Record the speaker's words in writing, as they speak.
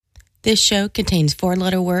This show contains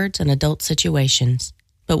 4-letter words and adult situations.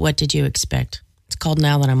 But what did you expect? It's called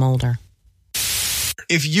Now That I'm Older.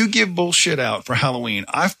 If you give bullshit out for Halloween,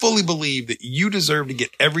 I fully believe that you deserve to get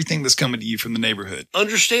everything that's coming to you from the neighborhood.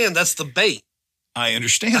 Understand, that's the bait. I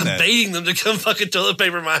understand I'm that. baiting them to come fucking toilet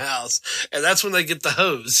paper my house. And that's when they get the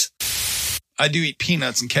hose. I do eat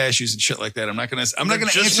peanuts and cashews and shit like that. I'm not gonna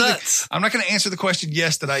answer the question.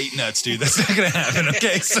 Yes, that I eat nuts, dude. That's not gonna happen.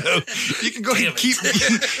 Okay, so you can go ahead and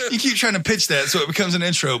keep trying to pitch that so it becomes an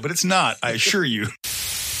intro, but it's not. I assure you.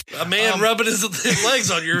 A man rubbing his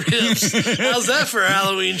legs on your hips. How's that for a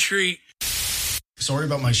Halloween treat? Sorry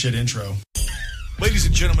about my shit intro. Ladies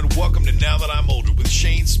and gentlemen, welcome to Now That I'm Older with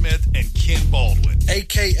Shane Smith and Ken Baldwin.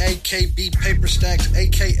 A.K.A. KB Paper Stacks,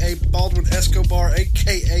 A.K.A. Baldwin Escobar,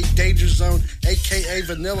 A.K.A. Danger Zone, A.K.A.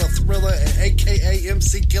 Vanilla Thriller, and A.K.A.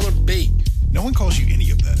 MC Killer B. No one calls you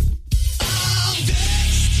any of that.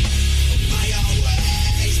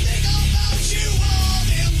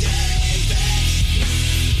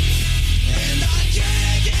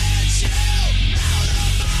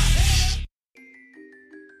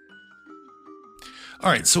 All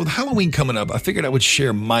right, so with Halloween coming up, I figured I would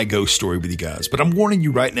share my ghost story with you guys. But I'm warning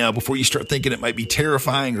you right now before you start thinking it might be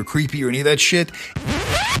terrifying or creepy or any of that shit.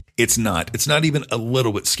 It's not. It's not even a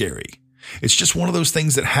little bit scary. It's just one of those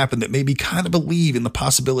things that happen that made me kind of believe in the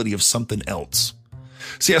possibility of something else.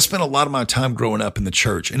 See, I spent a lot of my time growing up in the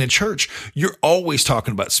church, and in church, you're always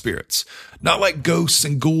talking about spirits. Not like ghosts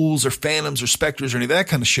and ghouls or phantoms or specters or any of that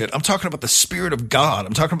kind of shit. I'm talking about the Spirit of God.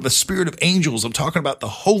 I'm talking about the spirit of angels. I'm talking about the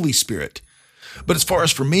Holy Spirit. But as far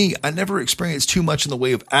as for me, I never experienced too much in the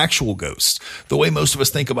way of actual ghosts, the way most of us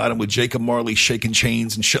think about them with Jacob Marley shaking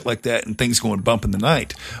chains and shit like that and things going bump in the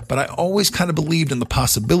night. But I always kind of believed in the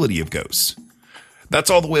possibility of ghosts. That's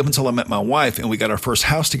all the way up until I met my wife and we got our first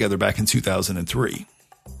house together back in 2003.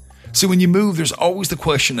 See, when you move, there's always the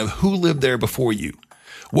question of who lived there before you.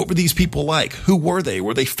 What were these people like? Who were they?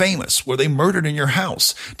 Were they famous? Were they murdered in your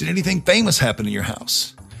house? Did anything famous happen in your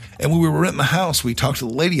house? And when we were renting the house, we talked to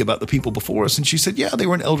the lady about the people before us, and she said, yeah, they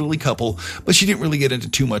were an elderly couple, but she didn't really get into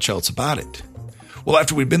too much else about it. Well,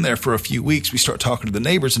 after we'd been there for a few weeks, we start talking to the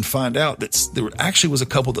neighbors and find out that there actually was a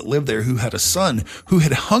couple that lived there who had a son who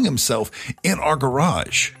had hung himself in our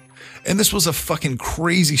garage. And this was a fucking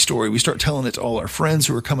crazy story. We start telling it to all our friends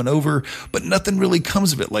who are coming over, but nothing really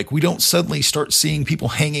comes of it. Like, we don't suddenly start seeing people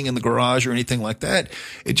hanging in the garage or anything like that.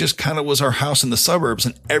 It just kind of was our house in the suburbs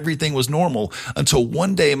and everything was normal until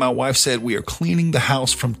one day my wife said, we are cleaning the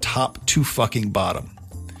house from top to fucking bottom.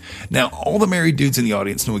 Now, all the married dudes in the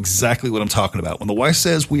audience know exactly what I'm talking about. When the wife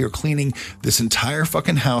says we are cleaning this entire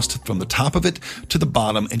fucking house from the top of it to the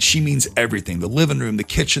bottom, and she means everything. The living room, the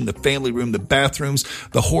kitchen, the family room, the bathrooms,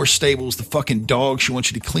 the horse stables, the fucking dog. She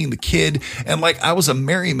wants you to clean the kid. And like I was a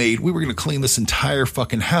Mary Maid, we were going to clean this entire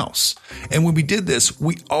fucking house. And when we did this,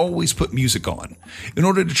 we always put music on in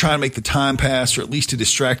order to try and make the time pass, or at least to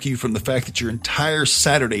distract you from the fact that your entire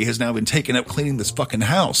Saturday has now been taken up cleaning this fucking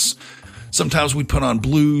house. Sometimes we'd put on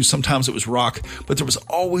blues, sometimes it was rock, but there was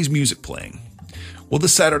always music playing. Well,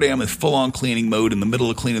 this Saturday I'm in full-on cleaning mode in the middle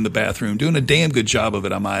of cleaning the bathroom, doing a damn good job of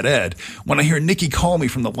it, I might add, when I hear Nikki call me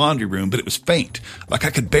from the laundry room, but it was faint, like I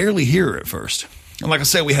could barely hear her at first. And like I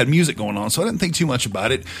said, we had music going on, so I didn't think too much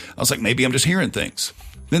about it. I was like, maybe I'm just hearing things.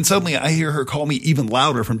 Then suddenly I hear her call me even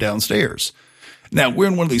louder from downstairs. Now, we're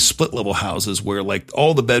in one of these split-level houses where, like,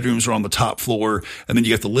 all the bedrooms are on the top floor, and then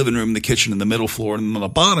you got the living room, the kitchen, and the middle floor, and then on the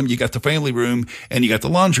bottom, you got the family room, and you got the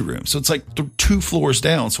laundry room. So it's like 2 floors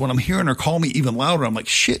down. So when I'm hearing her call me even louder, I'm like,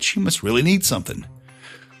 shit, she must really need something.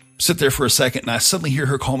 Sit there for a second, and I suddenly hear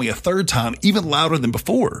her call me a third time, even louder than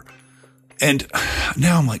before. And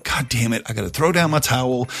now I'm like, God damn it, I got to throw down my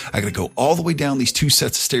towel. I got to go all the way down these 2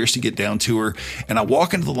 sets of stairs to get down to her. And I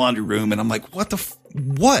walk into the laundry room, and I'm like, what?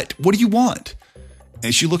 What do you want?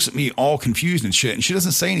 And she looks at me all confused and shit. And she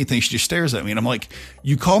doesn't say anything. She just stares at me. And I'm like,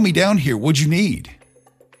 you called me down here. What'd you need?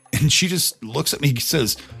 And she just looks at me and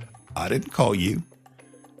says, I didn't call you.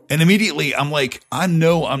 And immediately I'm like, I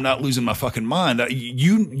know I'm not losing my fucking mind.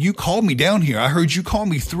 You called me down here. I heard you call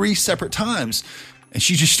me 3 separate times. And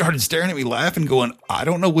she just started staring at me, laughing, going, I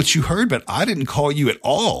don't know what you heard, but I didn't call you at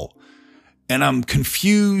all. And I'm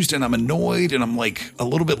confused and I'm annoyed and I'm like a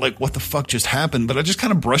little bit like, what the fuck just happened? But I just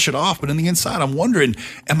kind of brush it off. But in the inside, I'm wondering,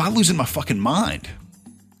 am I losing my fucking mind?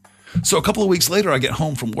 So a couple of weeks later, I get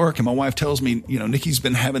home from work and my wife tells me, Nikki's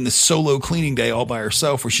been having this solo cleaning day all by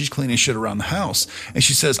herself where she's cleaning shit around the house. And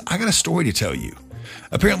she says, I got a story to tell you.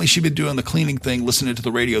 Apparently, she'd been doing the cleaning thing, listening to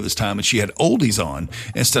the radio this time, and she had oldies on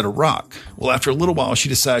instead of rock. Well, after a little while, she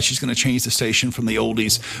decides she's going to change the station from the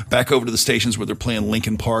oldies back over to the stations where they're playing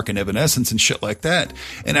Linkin Park and Evanescence and shit like that.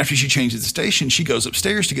 And after she changes the station, she goes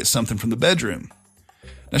upstairs to get something from the bedroom.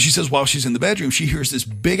 Now, she says while she's in the bedroom, she hears this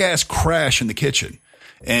big-ass crash in the kitchen.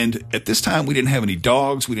 And at this time, we didn't have any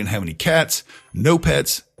dogs. We didn't have any cats, no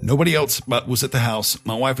pets. Nobody else was at the house.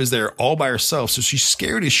 My wife is there all by herself. So she's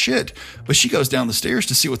scared as shit, but she goes down the stairs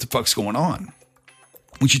to see what the fuck's going on.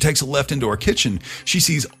 When she takes a left into our kitchen, she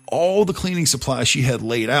sees all the cleaning supplies she had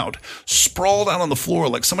laid out, sprawled out on the floor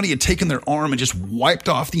like somebody had taken their arm and just wiped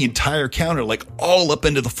off the entire counter, like all up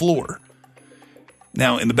into the floor.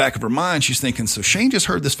 Now, in the back of her mind, she's thinking, so Shane just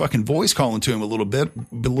heard this fucking voice calling to him a little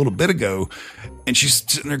bit ago, and she's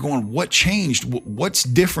sitting there going, what changed? What's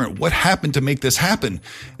different? What happened to make this happen?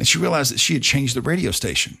 And she realized that she had changed the radio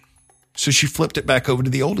station. So she flipped it back over to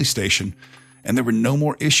the oldie station, and there were no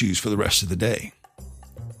more issues for the rest of the day.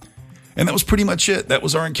 And that was pretty much it. That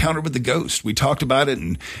was our encounter with the ghost. We talked about it,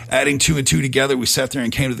 and adding two and two together, we sat there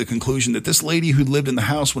and came to the conclusion that this lady who lived in the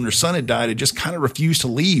house when her son had died had just kind of refused to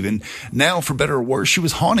leave. And now, for better or worse, she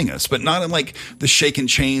was haunting us, but not in like the shaking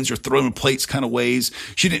chains or throwing plates kind of ways.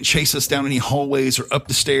 She didn't chase us down any hallways or up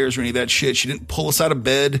the stairs or any of that shit. She didn't pull us out of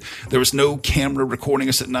bed. There was no camera recording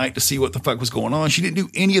us at night to see what the fuck was going on. She didn't do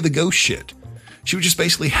any of the ghost shit. She was just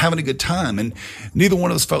basically having a good time, and neither one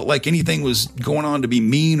of us felt like anything was going on to be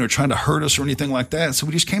mean or trying to hurt us or anything like that, so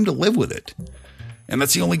we just came to live with it. And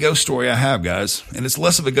that's the only ghost story I have, guys. And it's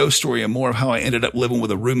less of a ghost story and more of how I ended up living with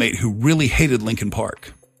a roommate who really hated Linkin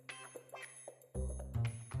Park.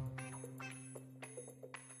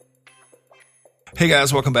 Hey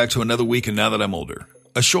guys, welcome back to another week and Now That I'm Older.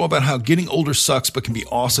 A show about how getting older sucks but can be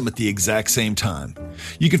awesome at the exact same time.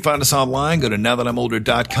 You can find us online. Go to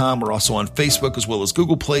nowthatimolder.com. We're also on Facebook as well as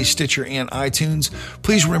Google Play, Stitcher, and iTunes.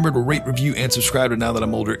 Please remember to rate, review, and subscribe to Now That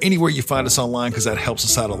I'm Older anywhere you find us online because that helps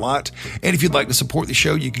us out a lot. And if you'd like to support the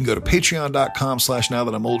show, you can go to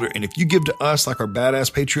patreon.com/nowthatimolder. And if you give to us like our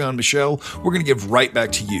badass Patreon Michelle, we're going to give right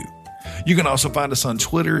back to you. You can also find us on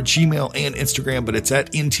Twitter, Gmail, and Instagram, but it's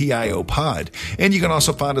at NTIOPod. And you can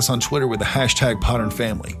also find us on Twitter with the hashtag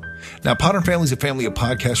PodernFamily. Now, Podern Family is a family of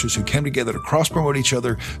podcasters who came together to cross-promote each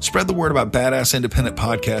other, spread the word about badass independent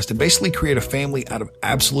podcast, and basically create a family out of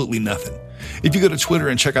absolutely nothing. If you go to Twitter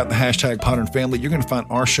and check out the hashtag Podern Family, you're going to find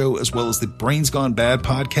our show as well as the Brains Gone Bad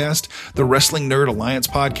podcast, the Wrestling Nerd Alliance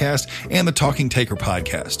podcast, and the Talking Taker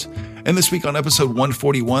podcast. And this week on episode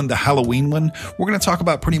 141, the Halloween one, we're going to talk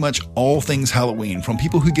about pretty much all things Halloween, from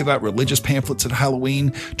people who give out religious pamphlets at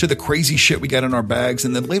Halloween to the crazy shit we got in our bags.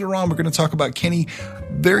 And then later on, we're going to talk about Kenny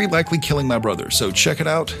very likely killing my brother. So check it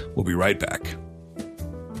out. We'll be right back.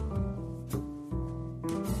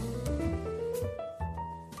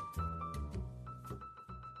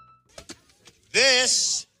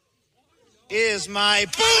 This is my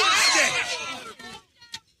boomstick.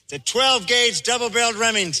 It's a 12-gauge double-barreled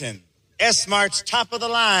Remington. S-Mart's top of the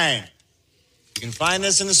line. You can find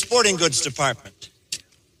this in the sporting goods department.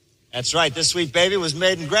 That's right, this sweet baby was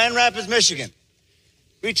made in Grand Rapids, Michigan.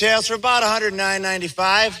 Retails for about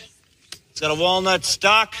 $109.95. It's got a walnut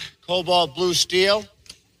stock, cobalt blue steel,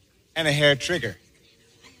 and a hair trigger.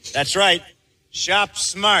 That's right, shop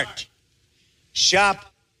smart.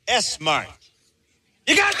 Shop S-Mart.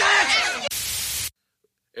 You got that?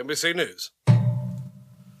 NBC News.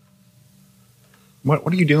 What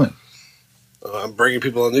are you doing? I'm bringing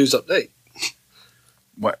people a news update.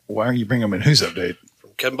 Why are you bringing them a news update?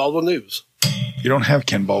 From Ken Baldwin News. You don't have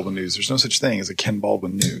Ken Baldwin News. There's no such thing as a Ken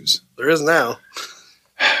Baldwin News. There is now.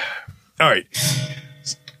 All right.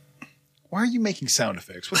 Why are you making sound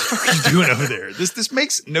effects? What the fuck are you doing over there? This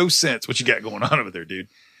makes no sense what you got going on over there, dude.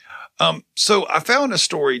 So I found a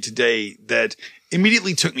story today that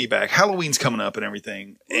immediately took me back. Halloween's coming up and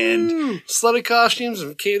everything. And slutty costumes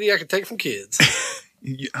and candy I can take from kids.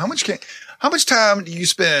 How much time do you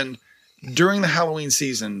spend during the Halloween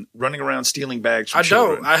season running around stealing bags from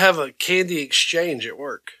children? I have a candy exchange at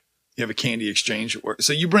work. You have a candy exchange at work.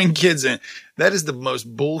 So you bring kids in. That is the most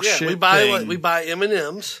bullshit thing. We buy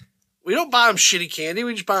M&Ms. We don't buy them shitty candy.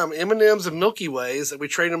 We just buy them M&Ms and Milky Ways, and we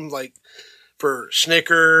trade them like for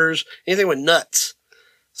Snickers, anything with nuts,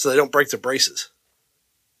 so they don't break their braces.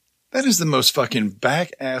 That is the most fucking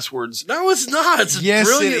back-ass words. No, it's not. It's a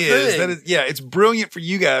brilliant thing. It's brilliant for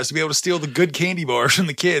you guys to be able to steal the good candy bars from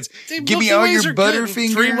the kids. Dude, give me all your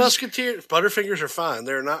Butterfingers. Three Musketeers. Butterfingers are fine.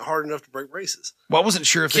 They're not hard enough to break braces. Well, I wasn't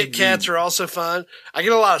sure if Kit Kats are also fine. I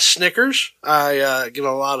get a lot of Snickers. I get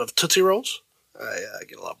a lot of Tootsie Rolls. I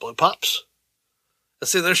get a lot of Blue Pops. I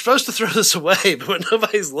see they're supposed to throw this away, but when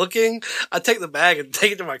nobody's looking, I take the bag and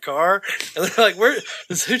take it to my car. And they're like,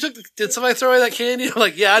 did somebody throw away that candy? I'm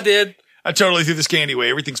like, yeah, I did. I totally threw this candy away.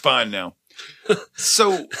 Everything's fine now.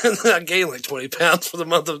 So And then I gained like 20 pounds for the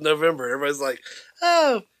month of November. Everybody's like,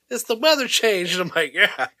 oh, it's the weather change. And I'm like,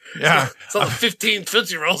 yeah. It's all the 15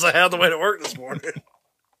 Tootsie Rolls I had on the way to work this morning.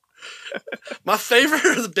 My favorite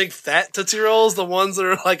are the big fat Tootsie Rolls, the ones that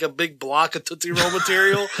are like a big block of Tootsie Roll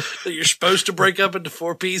material that you're supposed to break up into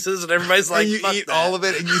 4 pieces, and everybody's like, and you fuck eat that. all of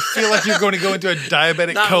it, and you feel like you're going to go into a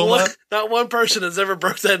diabetic coma. Not one person has ever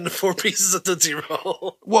broke that into 4 pieces of Tootsie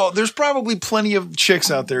Roll. Well, there's probably plenty of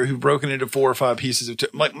chicks out there who've broken into 4 or 5 pieces of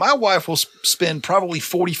like my wife will spend probably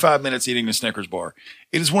 45 minutes eating a Snickers bar.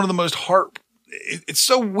 It is one of the most it's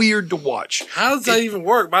so weird to watch. How does that even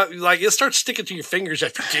work? Like, it starts sticking to your fingers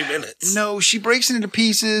after 2 minutes. No, she breaks it into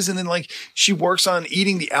pieces, and then like she works on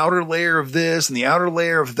eating the outer layer of this and the outer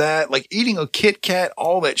layer of that, like eating a Kit Kat,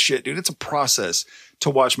 all that shit, dude. It's a process to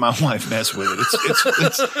watch my wife mess with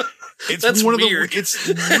it. It's That's one weird. of the. It's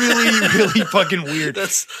really, really fucking weird.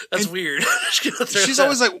 That's weird. She's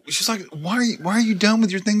always like, why are you done with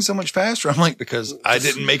your thing so much faster? I'm like, because I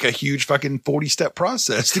didn't make a huge fucking 40-step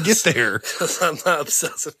process to get there. Because I'm not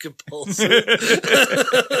obsessive compulsive.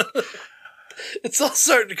 It's all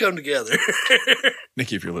starting to come together.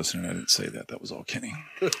 Nikki, if you're listening, I didn't say that. That was all Kenny.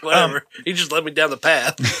 Whatever. He just led me down the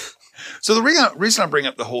path. So the reason I bring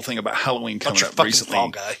up the whole thing about Halloween coming up recently, Fall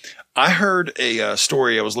guy. I heard a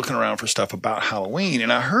story. I was looking around for stuff about Halloween,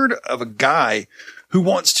 and I heard of a guy who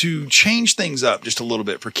wants to change things up just a little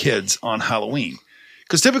bit for kids on Halloween.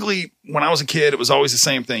 Because typically, when I was a kid, it was always the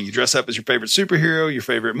same thing. You dress up as your favorite superhero, your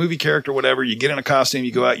favorite movie character, whatever. You get in a costume,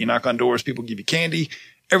 you go out, you knock on doors, people give you candy.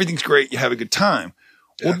 Everything's great. You have a good time.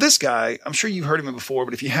 Well, this guy, I'm sure you've heard of him before,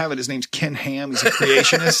 but if you haven't, his name's Ken Ham. He's a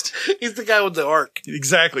creationist. He's the guy with the ark.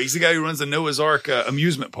 Exactly. He's the guy who runs the Noah's Ark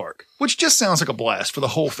amusement park, which just sounds like a blast for the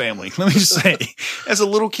whole family. Let me just say, as a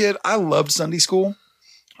little kid, I loved Sunday school.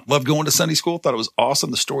 Loved going to Sunday school. Thought it was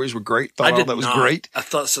awesome. The stories were great. Thought all that was great. I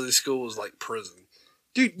thought Sunday school was like prison.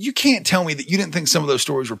 Dude, you can't tell me that you didn't think some of those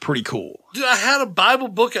stories were pretty cool. Dude, I had a Bible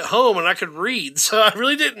book at home and I could read, so I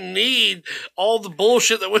really didn't need all the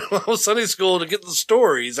bullshit that went on with Sunday school to get the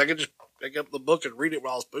stories. I could just pick up the book and read it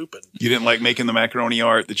while I was pooping. You didn't like making the macaroni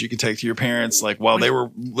art that you could take to your parents, like while they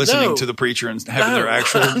were listening to the preacher and having their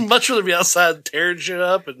actual. I'd much rather be outside tearing shit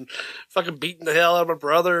up and fucking beating the hell out of my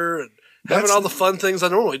brother and having all the fun things I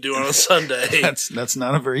normally do on a Sunday. That's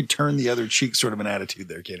not a very turn the other cheek sort of an attitude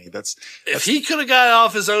there, Kenny. If he could have got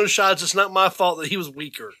off his own shots, it's not my fault that he was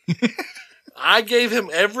weaker. I gave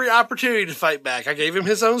him every opportunity to fight back. I gave him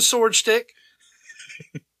his own sword stick.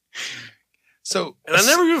 And I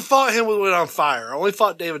never even fought him with it on fire. I only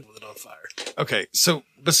fought David with it on fire. Okay, so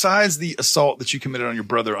besides the assault that you committed on your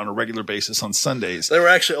brother on a regular basis on Sundays, they were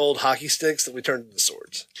actually old hockey sticks that we turned into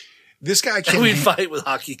swords. This guy we'd fight with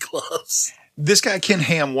hockey gloves. This guy Ken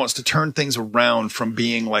Ham wants to turn things around from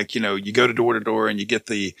being like, you go to door and you get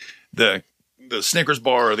the Snickers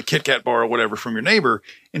bar or the Kit Kat bar or whatever from your neighbor.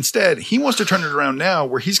 Instead, he wants to turn it around now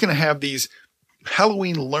where he's going to have these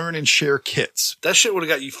Halloween learn and share kits. That shit would have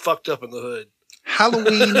got you fucked up in the hood.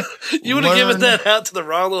 Halloween. You would have given that out to the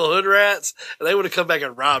wrong little hood rats, and they would have come back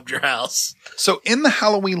and robbed your house. So in the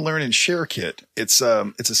Halloween Learn and Share kit, it's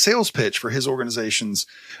a sales pitch for his organization's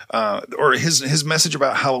or his message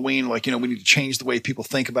about Halloween. Like, we need to change the way people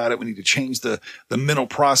think about it. We need to change the mental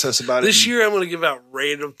process about it. This year, I'm going to give out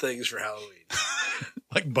random things for Halloween.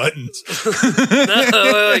 Like buttons.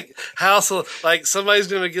 No, like somebody's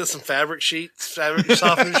going to get some fabric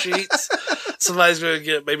softener sheets. Somebody's going to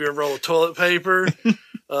get maybe a roll of toilet paper.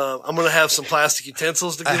 I'm going to have some plastic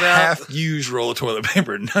utensils to give out. Half-used roll of toilet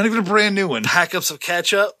paper, not even a brand new one. Pack up some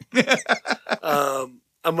ketchup.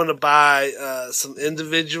 I'm going to buy some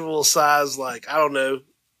individual size,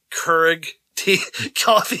 Keurig tea,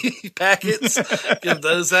 coffee packets. Give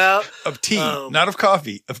those out. Of tea, not of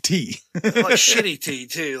coffee, of tea. Like shitty tea,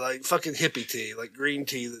 too. Like fucking hippie tea, like green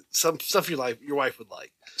tea. Some stuff your wife would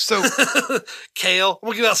like. So, kale. I'm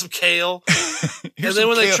going to give out some kale. And then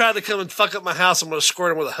when they try to come and fuck up my house, I'm going to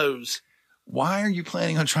squirt them with a hose. Why are you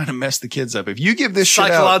planning on trying to mess the kids up? If you give this shit out,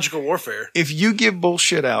 psychological warfare. If you give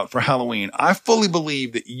bullshit out for Halloween, I fully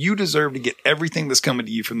believe that you deserve to get everything that's coming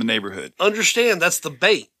to you from the neighborhood. Understand, that's the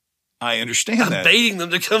bait. I understand that. I'm baiting them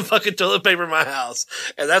to come fucking toilet paper my house.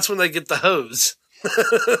 And that's when they get the hose.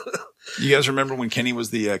 You guys remember when Kenny was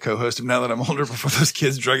the co-host of Now That I'm Older before those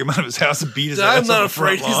kids drug him out of his house and beat his ass? I'm not on the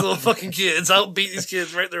afraid front of these lawn? little fucking kids. I'll beat these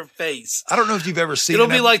kids right in their face. I don't know if you've ever seen It'll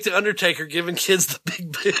be like the Undertaker giving kids the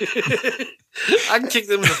big boot. I can kick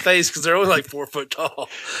them in the face because they're only like 4 foot tall.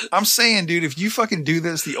 I'm saying, dude, if you fucking do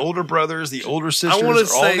this, the older brothers, the older sisters I are want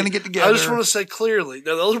to all going to get together. I just want to say clearly,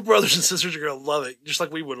 no, the older brothers and sisters are going to love it, just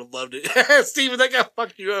like we would have loved it. Steven, that guy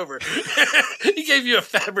fucked you over. He gave you a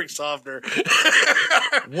fabric softener.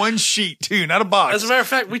 One sheet, too, not a box. As a matter of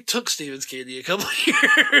fact, we took Steven's candy a couple of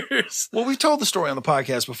years. Well, we've told the story on the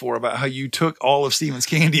podcast before about how you took all of Steven's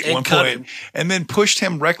candy at And one cut point him. and then pushed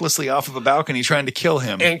him recklessly off of a balcony trying to kill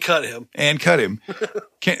him. And cut him.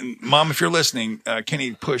 Mom, if you're listening,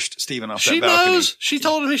 Kenny pushed Steven off She that balcony. knows. She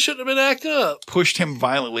told him he shouldn't have been acting up. Pushed him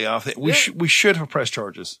violently off it. We should have pressed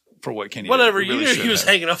charges for what Kenny Whatever. did. We really You knew should he was have.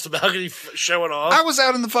 hanging off the balcony showing off. I was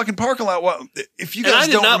out in the fucking parking lot. Well, if you And guys I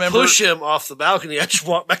did don't not remember, push him off the balcony. I just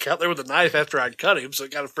walked back out there with a knife after I'd cut him, so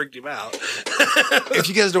it kind of freaked him out. if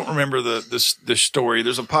you guys don't remember the story,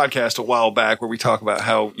 there's a podcast a while back where we talk about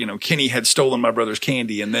how, Kenny had stolen my brother's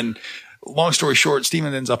candy, and then long story short,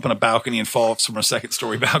 Steven ends up on a balcony and falls from a second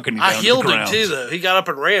story balcony down I to healed the him ground. too, though. He got up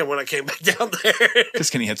and ran when I came back down there.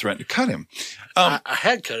 Because Kenny had threatened to cut him. I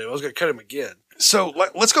had cut him. I was going to cut him again. So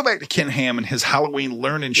let's go back to Ken Ham and his Halloween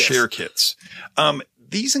Learn and Share kits.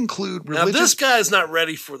 These include Now, religious... this guy's not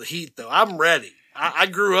ready for the heat, though. I'm ready. I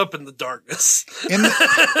grew up in the darkness. In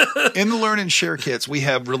the Learn and Share kits, we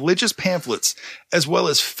have religious pamphlets as well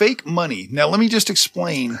as fake money. Now, let me just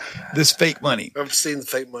explain this fake money. I've seen the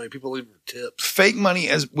fake money. People leave tips. Fake money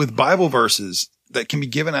as with Bible verses that can be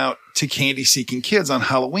given out to candy-seeking kids on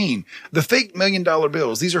Halloween. The fake $1 million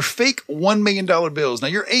bills. These are fake $1 million bills. Now,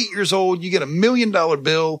 you're 8 years old. You get $1 million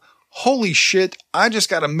bill. Holy shit, I just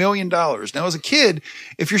got $1 million. Now, as a kid,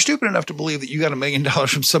 if you're stupid enough to believe that you got $1 million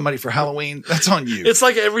from somebody for Halloween, that's on you. It's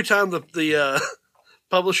like every time the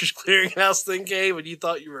Publishers Clearinghouse thing came and you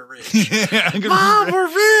thought you were rich. Mom, we're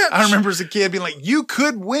rich! I remember as a kid being like, you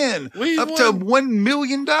could win We up won. to $1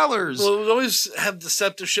 million. Well, we always have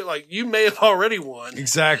deceptive shit like, you may have already won.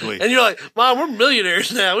 Exactly. And you're like, Mom, we're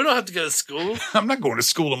millionaires now. We don't have to go to school. I'm not going to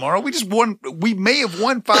school tomorrow. We may have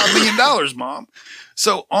won $5 million, Mom.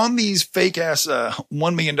 So on these fake ass $1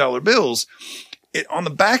 million bills, on the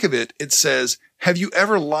back of it, it says, have you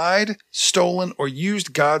ever lied, stolen, or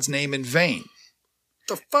used God's name in vain?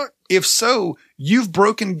 The fuck? If so, you've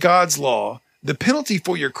broken God's law. The penalty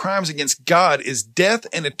for your crimes against God is death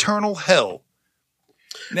and eternal hell.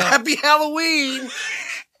 Now, Happy Halloween!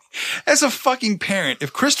 as a fucking parent,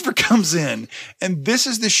 if Christopher comes in and this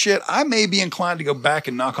is the shit, I may be inclined to go back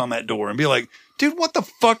and knock on that door and be like, dude, what the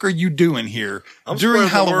fuck are you doing here during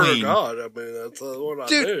spreading the word of Halloween? God. I mean, that's what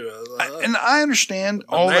Dude, I do. And I understand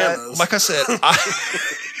all that. Bananas. Like I said,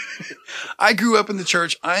 I grew up in the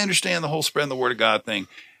church. I understand the whole spreading the word of God thing.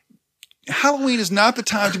 Halloween is not the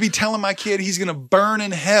time to be telling my kid he's going to burn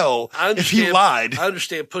in hell if he lied. I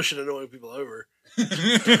understand pushing annoying people over.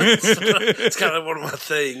 It's kind of one of my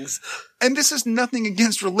things. And this is nothing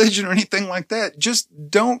against religion or anything like that. Just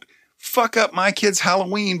don't fuck up my kid's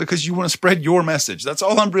Halloween because you want to spread your message. That's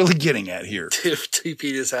all I'm really getting at here. If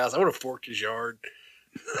TP'd his house, I would have forked his yard.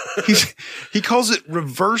 He calls it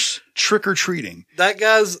reverse trick-or-treating. That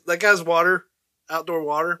guy's water, outdoor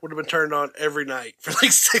water, would have been turned on every night for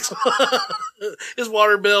like 6 months. His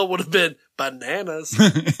water bill would have been bananas.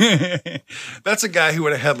 That's a guy who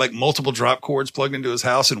would have had like multiple drop cords plugged into his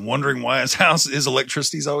house and wondering why his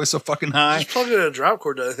electricity is always so fucking high. Just plug it in a drop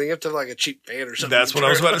cord, I think. You have to have like a cheap fan or something. That's what I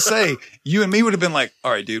was about to say. You and me would have been like,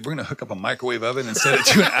 all right, dude, we're going to hook up a microwave oven and set it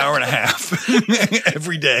to an hour and a half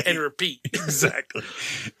every day. And repeat. Exactly.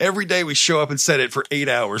 Every day we show up and set it for 8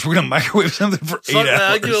 hours. We're going to microwave something for 8 Fuck that,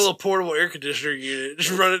 hours. I get a little portable air conditioner unit.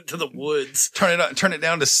 Just run it to the woods. Turn it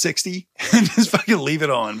down to 60 and just fucking leave it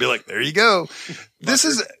on. Be like, there you go.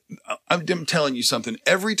 I'm telling you something.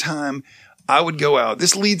 Every time I would go out,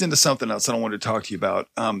 this leads into something else that I wanted to talk to you about.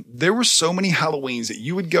 There were so many Halloweens that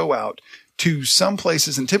you would go out to some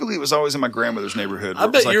places, and typically it was always in my grandmother's neighborhood. I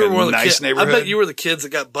bet you were one of the nice neighborhood. I bet you were the kids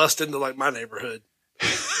that got bussed into like my neighborhood.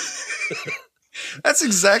 That's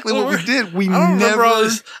exactly what we did. I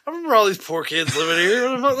remember all these poor kids living here.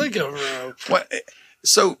 Where the fuck they come from? What?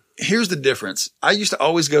 So here's the difference. I used to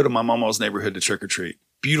always go to my mama's neighborhood to trick or treat.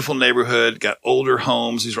 Beautiful neighborhood, got older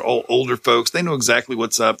homes. These are all older folks. They know exactly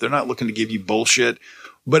what's up. They're not looking to give you bullshit.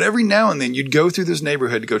 But every now and then you'd go through this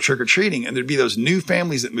neighborhood to go trick or treating, and there'd be those new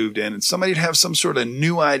families that moved in, and somebody'd have some sort of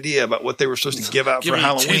new idea about what they were supposed to give out for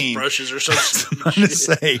Halloween. Toothbrushes or something. I'm trying to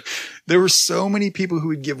say, there were so many people who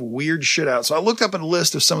would give weird shit out. So I looked up a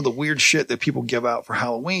list of some of the weird shit that people give out for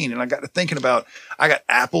Halloween, and I got to thinking about, I got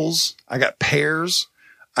apples, I got pears,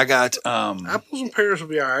 I got apples and pears would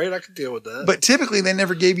be all right. I could deal with that. But typically, they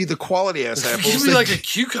never gave you the quality ass apples. Give me like a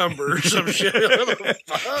cucumber or some shit. What the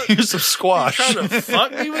fuck? Here's some squash. You trying to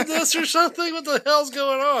fuck me with this or something? What the hell's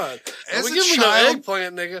going on? As we a give me no child-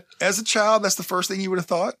 eggplant, nigga. As a child, that's the first thing you would have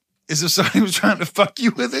thought. Is if somebody was trying to fuck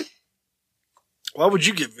you with it? Why would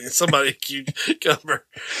you give me somebody a cucumber?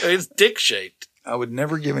 I mean, it's dick shaped. I would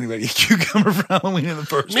never give anybody a cucumber for Halloween in the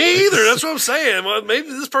first place. Me either. That's what I'm saying. Well, maybe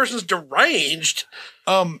this person's deranged.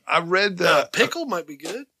 I read Pickle might be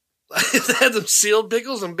good. If they had them sealed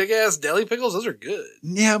pickles and big ass deli pickles, those are good.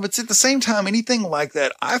 Yeah, but at the same time, anything like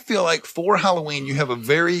that, I feel like for Halloween, you have a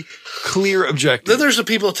very clear objective. Then there's the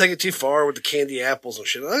people that take it too far with the candy apples and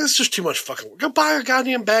shit. It's just too much fucking work. Go buy a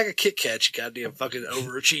goddamn bag of Kit Kats, you goddamn fucking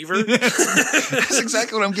overachiever. That's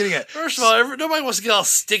exactly what I'm getting at. First of all, nobody wants to get all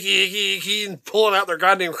sticky, icky, and pulling out their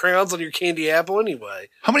goddamn crowns on your candy apple anyway.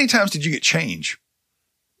 How many times did you get change?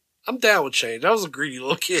 I'm down with change. I was a greedy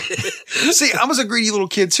little kid. See, I was a greedy little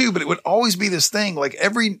kid too, but it would always be this thing. Like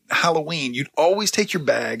every Halloween, you'd always take your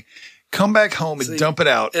bag, come back home and dump it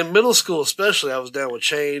out. In middle school, especially, I was down with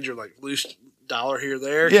change or like loose dollar here or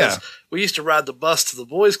there. Yeah. We used to ride the bus to the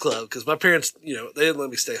boys club because my parents, they didn't let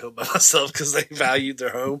me stay home by myself because they valued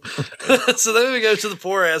their home. So then we go to the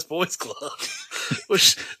poor ass boys club,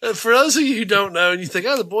 which for those of you who don't know and you think,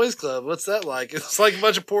 oh, the boys club, what's that like? It's like a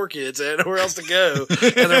bunch of poor kids that had nowhere else to go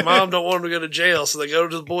and their mom don't want them to go to jail. So they go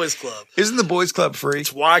to the boys club. Isn't the boys club free?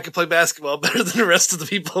 It's why I can play basketball better than the rest of the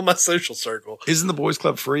people in my social circle. Isn't the boys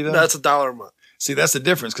club free though? No, it's $1 a month. See, that's the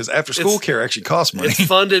difference because after school care actually costs money. It's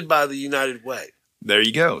funded by the United Way. There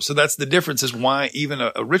you go. So that's the difference is why even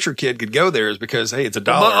a richer kid could go there is because, hey, it's $1.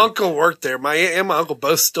 My uncle worked there. My aunt and my uncle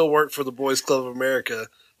both still work for the Boys Club of America.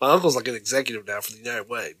 My uncle's like an executive now for the United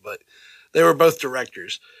Way, but they were both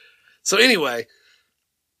directors. So anyway,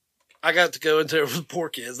 I got to go into there with the poor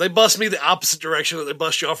kids. They bust me the opposite direction that they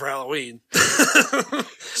bust you off for Halloween.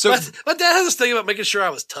 So my dad had this thing about making sure I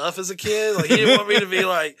was tough as a kid. Like he didn't want me to be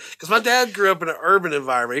like, because my dad grew up in an urban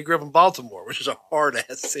environment. He grew up in Baltimore, which is a hard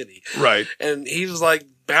ass city. Right. And he was like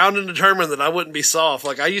bound and determined that I wouldn't be soft.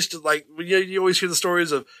 Like I used to like, you always hear the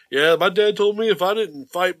stories of, yeah, my dad told me if I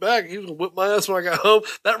didn't fight back, he was going to whip my ass when I got home.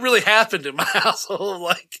 That really happened in my household.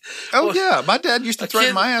 Like, yeah, my dad used to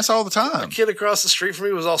threaten my ass all the time. A kid across the street from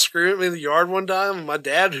me was all screaming at me in the yard one time. And my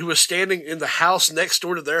dad, who was standing in the house next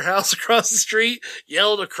door to their house across the street,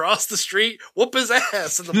 yelled across the street, whoop his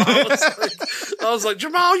ass. And the mom was like, I was like,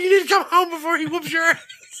 Jamal, you need to come home before he whoops your ass.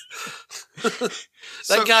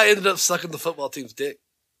 That guy ended up sucking the football team's dick.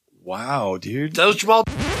 Wow, dude. That was Jamal.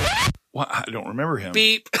 Well, I don't remember him.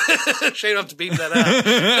 Beep. Shane, have to beep that out.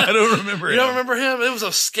 I don't remember him. You don't remember him? It was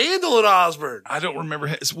a scandal at Osborne. I don't remember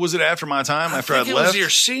him. Was it after my time, after I think left? It was your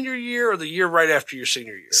senior year or the year right after your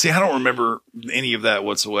senior year. See, I don't remember any of that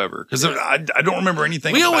whatsoever because I don't remember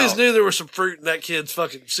anything. We always knew there was some fruit in that kid's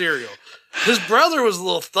fucking cereal. His brother was a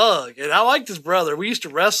little thug, and I liked his brother. We used to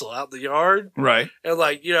wrestle out in the yard. Right. And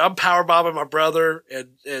I'm power bombing my brother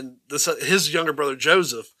and his younger brother,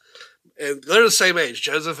 Joseph. And they're the same age,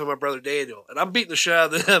 Joseph and my brother Daniel. And I'm beating the shit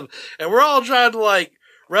out of them. And we're all trying to like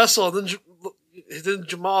wrestle. And then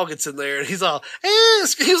Jamal gets in there and he's all, he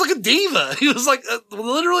was like a diva. He was like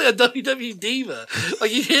literally a WWE diva.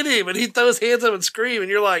 Like you hit him and he'd throw his hands up and scream. And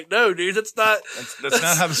you're like, no, dude, that's not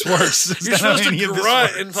how this works. You're supposed to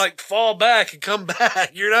grunt and like fall back and come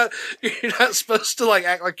back. You're not supposed to like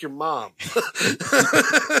act like your mom.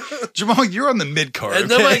 Jamal, you're on the mid card. And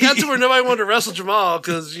nobody got to where nobody wanted to wrestle Jamal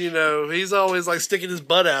because, he's always like sticking his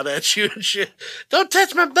butt out at you and shit. Don't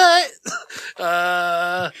touch my butt.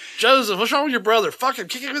 Joseph, what's wrong with your brother? Fuck him,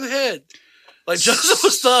 kick him in the head. Like Joseph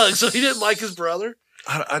was thug, so he didn't like his brother.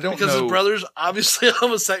 I don't know. Because his brother's obviously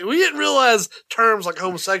homosexual. We didn't realize terms like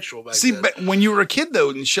homosexual back then. See, but when you were a kid, though,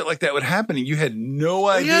 and shit like that would happen, and you had no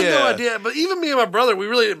idea. We had no idea. But even me and my brother, we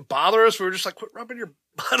really didn't bother us. We were just like, quit rubbing your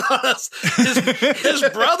butt on us. His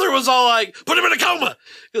brother was all like, put him in a coma.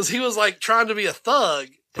 Because he was like trying to be a thug.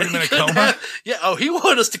 Put him in a coma? He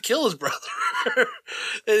wanted us to kill his brother.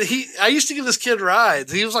 And I used to give this kid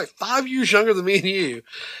rides. He was like 5 years younger than me and you.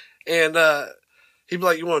 And, he'd be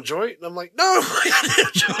like, you want a joint? And I'm like, no, I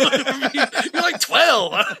didn't joint. You're like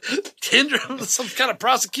 12. Some kind of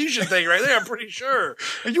prosecution thing right there, I'm pretty sure.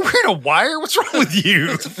 Are you wearing a wire? What's wrong with you?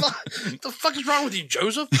 What the fuck is wrong with you,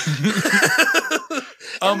 Joseph?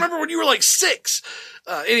 I remember when you were like 6.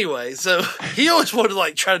 Anyway, so he always wanted to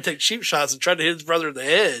like try to take cheap shots and try to hit his brother in the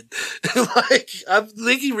head. I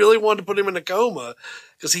think he really wanted to put him in a coma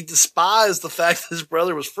because he despised the fact that his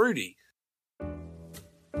brother was fruity.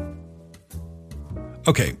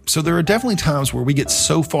 Okay, so there are definitely times where we get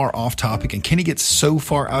so far off topic and Kenny gets so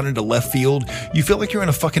far out into left field, you feel like you're in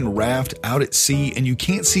a fucking raft out at sea and you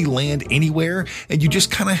can't see land anywhere and you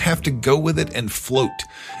just kind of have to go with it and float.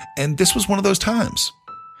 And this was one of those times.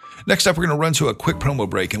 Next up, we're going to run to a quick promo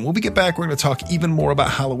break, and when we get back, we're going to talk even more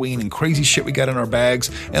about Halloween and crazy shit we got in our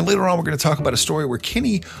bags. And later on, we're going to talk about a story where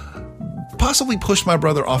Kenny possibly pushed my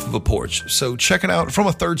brother off of a porch. So check it out. From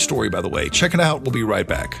a third story, by the way. Check it out. We'll be right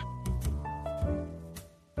back.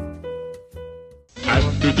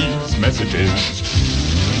 After these messages,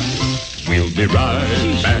 we'll be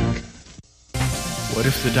right back. What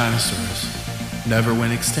if the dinosaurs never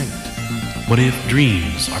went extinct? What if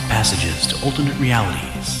dreams are passages to alternate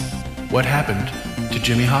realities? What happened to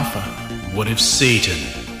Jimmy Hoffa? What if Satan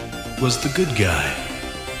was the good guy?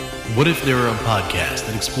 What if there were a podcast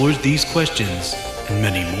that explores these questions and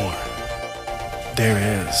many more? There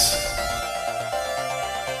is.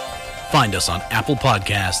 Find us on Apple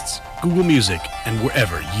Podcasts, Google Music, and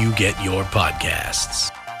wherever you get your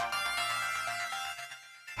podcasts.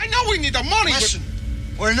 I know we need the money. Listen,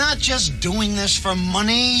 we're not just doing this for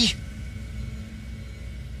money.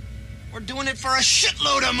 We're doing it for a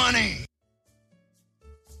shitload of money.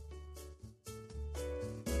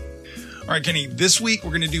 All right, Kenny, this week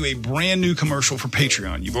we're going to do a brand new commercial for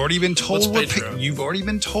Patreon. You've already been told what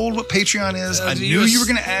Patreon is. I knew you were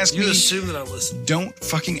going to ask me. You assume that I listen. Don't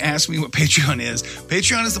fucking ask me what Patreon is.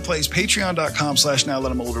 Patreon is the place,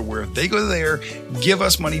 patreon.com/nowthatimolder, where they go there, give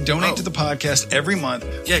us money, donate to the podcast every month.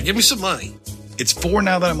 Yeah, give me some money. It's for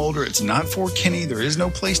Now That I'm Older. It's not for Kenny. There is no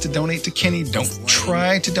place to donate to Kenny. Don't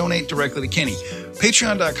try to donate directly to Kenny.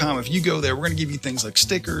 Patreon.com, if you go there, we're going to give you things like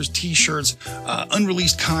stickers, t-shirts,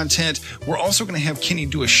 unreleased content. We're also going to have Kenny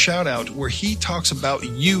do a shout out where he talks about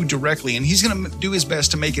you directly, and he's going to do his best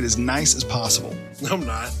to make it as nice as possible. No, I'm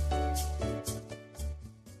not.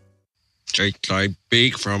 Take thy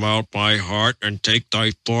beak from out my heart and take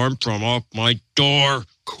thy form from off my door,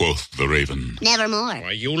 Quoth the raven. Nevermore.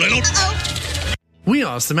 why you little... We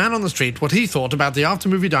asked the man on the street what he thought about the After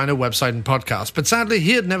Movie Diner website and podcast, but sadly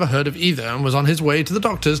he had never heard of either and was on his way to the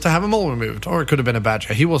doctor's to have a mole removed. Or it could have been a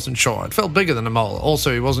badger. He wasn't sure. It felt bigger than a mole.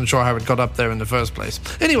 Also, he wasn't sure how it got up there in the first place.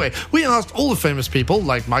 Anyway, we asked all the famous people,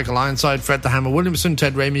 like Michael Ironside, Fred the Hammer Williamson,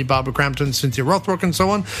 Ted Raimi, Barbara Crampton, Cynthia Rothrock, and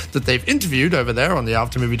so on, that they've interviewed over there on the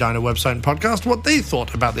After Movie Diner website and podcast, what they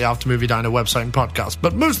thought about the After Movie Diner website and podcast.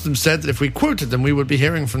 But most of them said that if we quoted them, we would be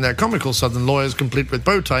hearing from their comical southern lawyers complete with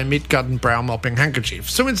bow tie, meat gut, and brow mopping handkerchief.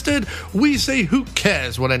 So instead, we say who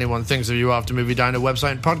cares what anyone thinks of you After Movie Diner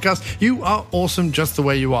website and podcast. You are awesome just the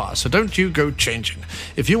way you are, so don't you go changing.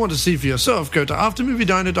 If you want to see for yourself, go to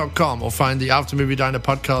aftermoviediner.com or find the After Movie Diner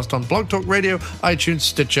podcast on Blog Talk Radio, iTunes,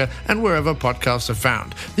 Stitcher, and wherever podcasts are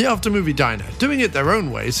found. The After Movie Diner, doing it their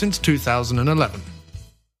own way since 2011.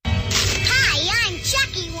 Hi, I'm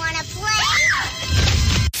Chucky. Wanna play?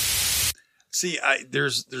 See,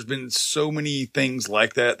 there's been so many things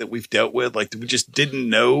like that we've dealt with. Like, we just didn't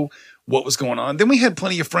know what was going on. Then we had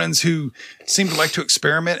plenty of friends who seemed to like to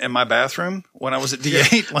experiment in my bathroom when I was at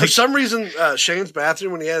D8. Yeah. Like, for some reason, Shane's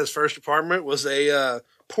bathroom when he had his first apartment was a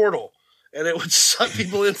portal, and it would suck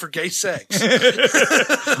people in for gay sex.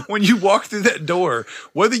 When you walk through that door,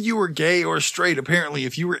 whether you were gay or straight, apparently,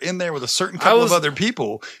 if you were in there with a certain couple of other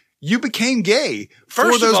people, you became gay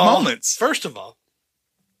for those moments. First of all,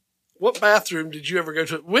 what bathroom did you ever go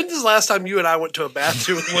to? When was the last time you and I went to a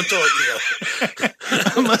bathroom with one toilet together?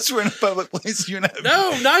 Unless we're in a public place, you and I.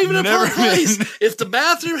 No, not even a public place. If the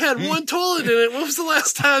bathroom had one toilet in it, when was the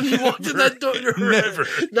last time you walked in that door? Never.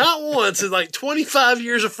 Not once in like 25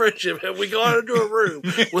 years of friendship have we gone into a room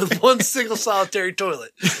with one single solitary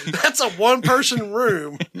toilet. That's a one-person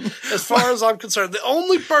room, as far as I'm concerned. The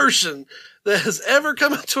only person that has ever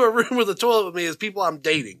come into a room with a toilet with me is people I'm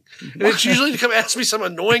dating. And it's usually to come ask me some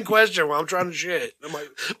annoying question while I'm trying to shit. I'm like,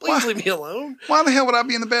 please leave me alone. Why the hell would I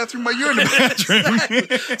be in the bathroom while you're in the bathroom?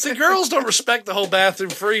 Exactly. See, girls don't respect the whole bathroom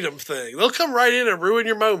freedom thing. They'll come right in and ruin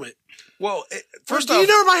your moment. Well, first do off, you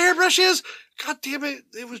know where my hairbrush is? God damn it.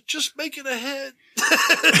 It was just making a head.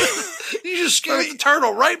 You just scared the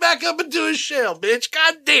turtle right back up into his shell, bitch.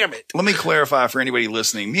 God damn it. Let me clarify for anybody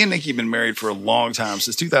listening. Me and Nikki have been married for a long time,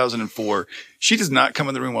 since 2004. She does not come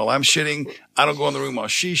in the room while I'm shitting. I don't go in the room while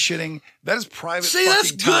she's shitting. That is private fucking time.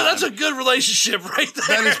 See, that's good. That's a good relationship right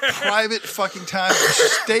there. That is private fucking time.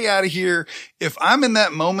 Stay out of here. If I'm in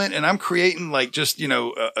that moment and I'm creating like just,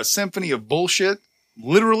 a symphony of bullshit,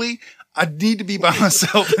 literally, I need to be by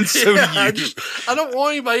myself, and so do you. I don't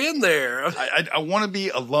want anybody in there. I want to be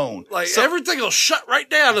alone. Like, everything will shut right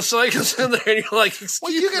down if somebody gets in there, and you're like,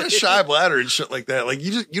 well, you got a shy bladder and shit like that. Like,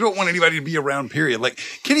 you don't want anybody to be around, period. Like,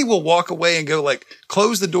 Kenny will walk away and go, like,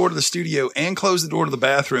 close the door to the studio and close the door to the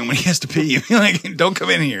bathroom when he has to pee. Like, don't come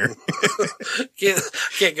in here.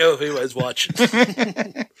 Can't go if anybody's watching.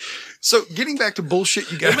 So, getting back to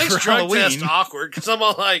bullshit you got for Halloween. It makes drug test awkward, because I'm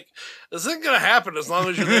all like, this isn't going to happen as long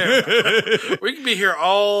as you're there. We can be here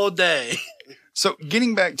all day. So,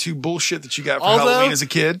 getting back to bullshit that you got for Halloween as a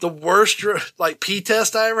kid. The worst, pee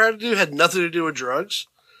test I ever had to do had nothing to do with drugs.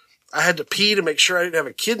 I had to pee to make sure I didn't have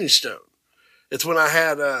a kidney stone. It's when I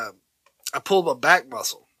had, I pulled my back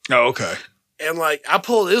muscle. Oh, okay. And it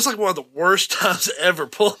was like one of the worst times ever,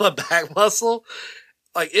 pulling my back muscle.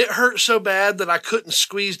 Like, it hurt so bad that I couldn't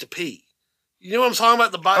squeeze to pee. You know what I'm talking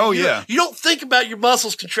about? The body. Oh, yeah. You don't think about your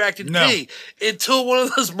muscles contracting to pee until one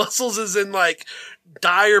of those muscles is in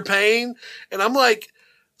dire pain. And I'm like,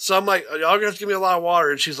 y'all gonna have to give me a lot of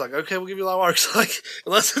water. And she's like, okay, we'll give you a lot of water. Cause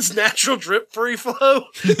unless it's natural drip free flow,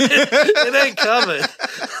 it ain't coming.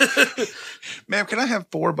 Ma'am, can I have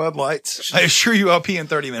 4 Bud Lights? I assure you I'll pee in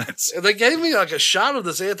 30 minutes. And they gave me a shot of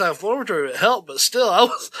this anti-inflammatory. It helped, but still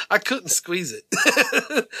I couldn't squeeze it.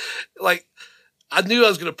 I knew I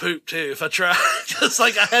was going to poop too if I tried. Just I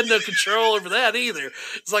had no control over that either.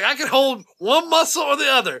 It's I can hold one muscle or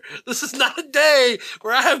the other. This is not a day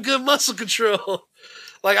where I have good muscle control.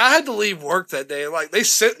 I had to leave work that day. They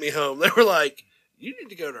sent me home. They were like, you need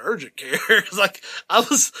to go to urgent care.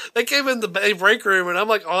 They came in the break room and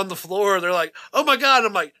I'm on the floor. They're like, oh my God.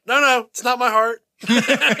 I'm like, no, it's not my heart.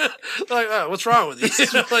 Oh, what's wrong with you?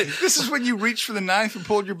 This is when you reached for the knife and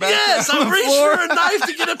pulled your back. Yes, I reached for a knife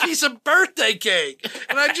to get a piece of birthday cake,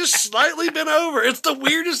 and I just slightly bent over. It's the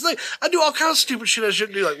weirdest thing. I do all kinds of stupid shit I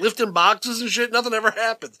shouldn't do, lifting boxes and shit. Nothing ever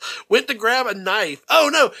happens. Went to grab a knife.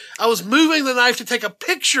 Oh no, I was moving the knife to take a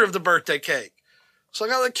picture of the birthday cake. So I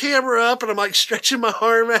got the camera up, and I'm stretching my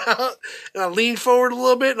arm out, and I lean forward a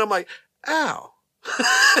little bit, and I'm like, ow.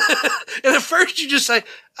 And at first you just say,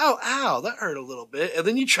 oh, ow, that hurt a little bit. And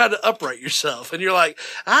then you try to upright yourself and you're like,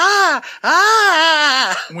 ah.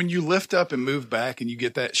 When you lift up and move back and you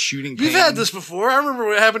get that shooting pain. You've had this before. I remember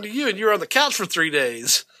what happened to you and you were on the couch for 3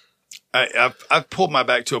 days. I've pulled my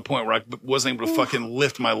back to a point where I wasn't able to fucking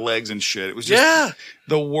lift my legs and shit. It was just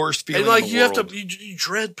the worst feeling in the world. You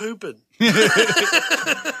dread pooping.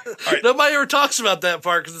 Right. Nobody ever talks about that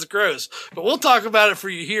part because it's gross. But we'll talk about it for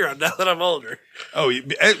you here on Now That I'm Older. Oh,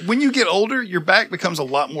 when you get older, your back becomes a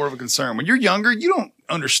lot more of a concern. When you're younger, you don't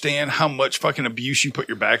understand how much fucking abuse you put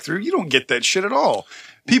your back through. You don't get that shit at all.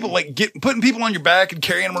 People putting people on your back and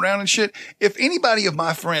carrying them around and shit. If anybody of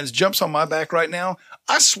my friends jumps on my back right now,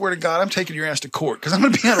 I swear to God, I'm taking your ass to court because I'm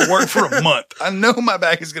going to be out of work for a month. I know my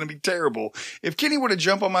back is going to be terrible. If Kenny were to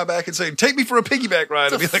jump on my back and say, take me for a piggyback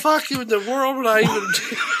ride, I'd be like, fuck you in the world would I even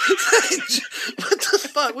do? What the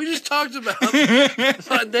fuck? We just talked about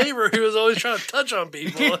my neighbor who was always trying to touch on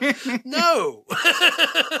people. No.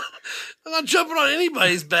 I'm not jumping on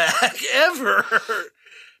anybody's back ever.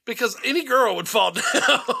 Because any girl would fall down.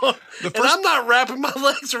 And I'm not wrapping my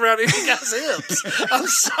legs around any guy's hips. I'm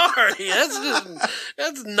sorry.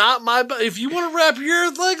 That's not my... If you want to wrap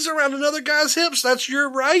your legs around another guy's hips, that's your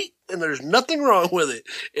right. And there's nothing wrong with it.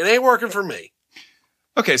 It ain't working for me.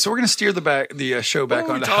 Okay, so we're going to steer the show back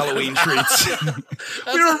onto Halloween treats.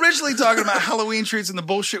 We were originally talking about Halloween treats and the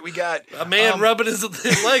bullshit we got. A man rubbing his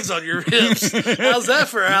legs on your hips. How's that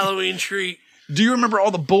for a Halloween treat? Do you remember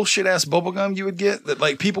all the bullshit ass bubblegum you would get that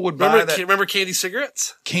people would buy? Remember candy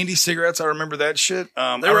cigarettes? Candy cigarettes, I remember that shit.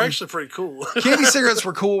 They were actually pretty cool. Candy cigarettes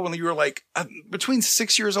were cool when you were between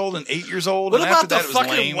 6 years old and 8 years old. What and about after that, the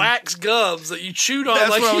fucking wax gums that you chewed on?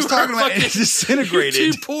 That's what I was talking about. It disintegrated.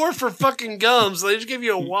 You're too poor for fucking gums. They just give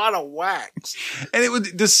you a wad of wax. And it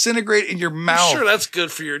would disintegrate in your mouth. I'm sure that's good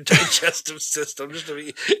for your digestive system, just to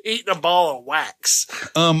be eating a ball of wax.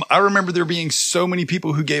 I remember there being so many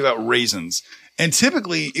people who gave out raisins. And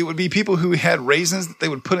typically, it would be people who had raisins that they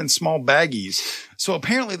would put in small baggies. So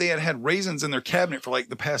apparently, they had raisins in their cabinet for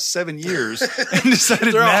the past 7 years and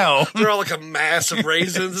decided they're all like a mass of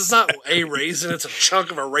raisins. It's not a raisin; it's a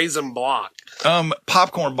chunk of a raisin block.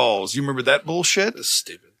 Popcorn balls. You remember that bullshit? That's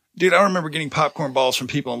stupid. Dude, I remember getting popcorn balls from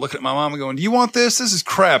people and looking at my mom and going, "Do you want this? This is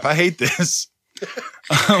crap. I hate this."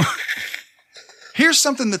 Here's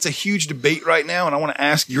something that's a huge debate right now, and I want to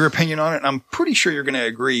ask your opinion on it, and I'm pretty sure you're going to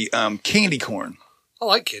agree. Candy corn. I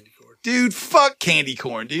like candy corn. Dude, fuck candy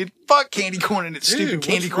corn, dude. Fuck candy corn and its stupid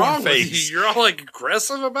candy corn face. You're all like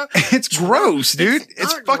aggressive about it? It's gross, dude.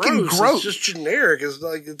 It's fucking gross. It's just generic. It's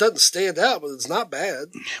like, it doesn't stand out, but it's not bad.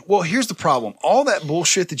 Well, here's the problem. All that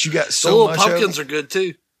bullshit that you got The so little much pumpkins of. are good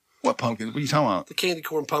too. What pumpkins? What are you talking about? The candy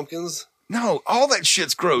corn pumpkins. No, all that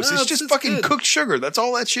shit's gross. No, it's just it's fucking good. cooked sugar. That's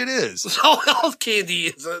all that shit is. That's all candy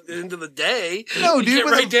is at the end of the day. No, you dude, get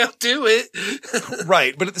but right down to it.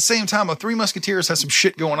 Right, but at the same time, a Three Musketeers has some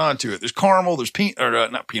shit going on to it. There's caramel, there's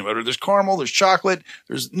not peanut butter. There's caramel, there's chocolate,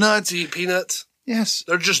 there's nuts. Do you eat peanuts? Yes.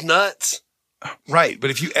 They're just nuts. Right,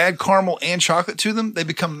 but if you add caramel and chocolate to them, they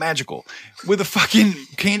become magical. With a fucking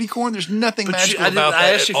candy corn, there's nothing magical about that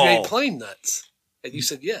I asked at you if you all. ate plain nuts, and you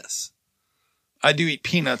said yes. I do eat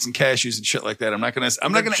peanuts and cashews and shit like that. I'm not gonna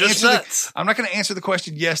Just answer I'm not gonna answer the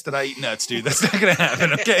question. Yes, that I eat nuts, dude. That's not gonna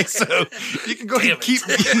happen. Okay, so you can go ahead and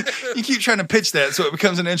keep trying to pitch that so it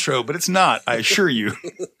becomes an intro, but it's not. I assure you.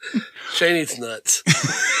 Shane eats nuts.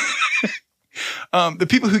 The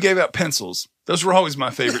people who gave out pencils, those were always my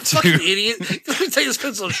favorite too. Fucking idiot! Let me take this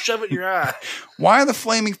pencil and shove it in your eye. Why the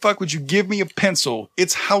flaming fuck would you give me a pencil?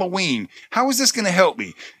 It's Halloween. How is this going to help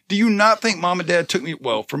me? Do you not think mom and dad took me?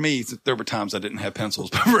 Well, for me, there were times I didn't have pencils,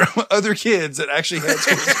 but for other kids that actually had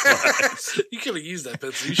school supplies. You could have used that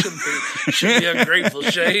pencil. You shouldn't be ungrateful,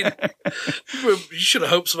 Shane. You should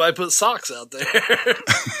have hoped somebody put socks out there.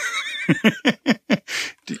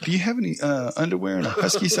 Do you have any underwear in a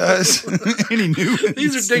husky size? Any new ones?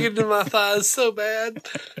 These are digging into my thighs so bad.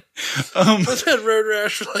 I've had road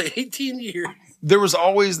rash for like 18 years. There was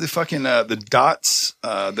always the fucking the dots,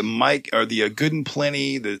 the Mike or the Good and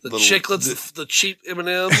Plenty, the little chiclets, the cheap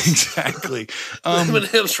M&Ms. Exactly.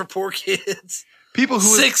 M&Ms for poor kids. People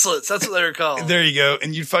who Sixlets, that's what they were called. There you go.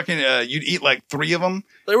 And you'd fucking you'd eat like 3 of them.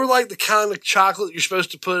 They were like the kind of chocolate you're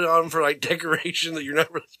supposed to put on for like decoration that you're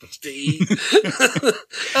not really supposed to eat.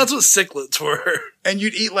 That's what Sicklets were. And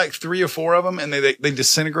you'd eat like 3 or 4 of them, and they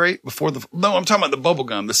disintegrate before the. No, I'm talking about the bubble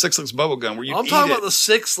gum, the Sixlets bubble gum, where you. I'm talking about the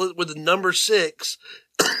Sixlet with the number 6.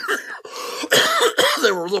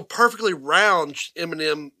 They were little perfectly round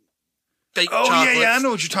M&M. Fake chocolates. Yeah, I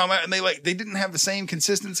know what you're talking about. And they didn't have the same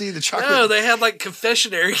consistency. The chocolate. No, they had like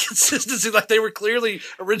confectionery consistency. Like they were clearly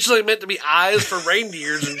originally meant to be eyes for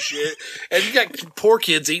reindeers and shit. And you got poor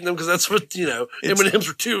kids eating them because that's what, M&Ms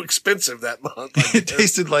were too expensive that month. Like, it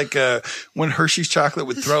tasted like when Hershey's chocolate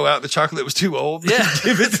would throw out the chocolate that was too old. Yeah.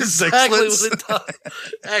 Give it to Exactly Sixlets. what it does.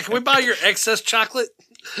 Hey, can we buy your excess chocolate?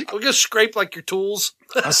 We'll just scrape like your tools.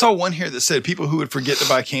 I saw one here that said people who would forget to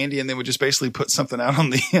buy candy and they would just basically put something out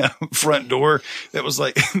on the front door that was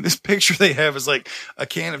like, this picture they have is like a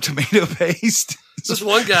can of tomato paste. This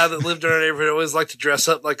one guy that lived in our neighborhood always liked to dress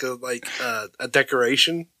up like a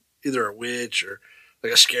decoration, either a witch or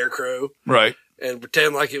like a scarecrow. Right. And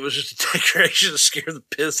pretend like it was just a decoration to scare the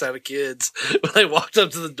piss out of kids. When they walked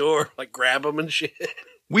up to the door, like grab them and shit.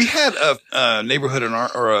 We had a neighborhood in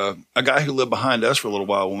a guy who lived behind us for a little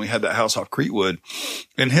while when we had that house off Creekwood.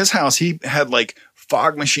 In his house, he had like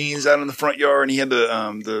fog machines out in the front yard, and he had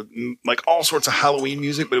the like all sorts of Halloween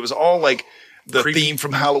music, but it was all like the theme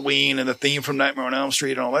from Halloween and the theme from Nightmare on Elm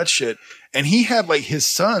Street and all that shit. And he had like his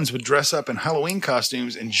sons would dress up in Halloween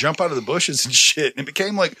costumes and jump out of the bushes and shit. And it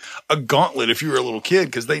became like a gauntlet if you were a little kid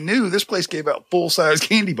because they knew this place gave out full-size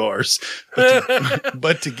candy bars.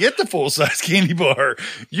 But to get the full-size candy bar,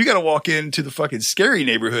 you got to walk into the fucking scary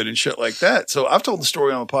neighborhood and shit like that. So I've told the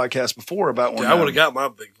story on the podcast before about when I would have got my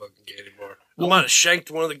big fucking candy bar. I might have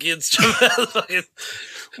shanked one of the kids.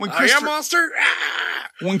 Monster.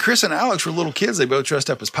 When Chris and Alex were little kids, they both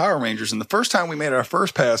dressed up as Power Rangers. And the first time we made our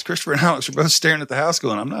first pass, Christopher and Alex were both staring at the house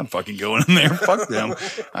going, I'm not fucking going in there. Fuck them.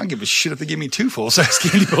 I don't give a shit if they give me 2 full-size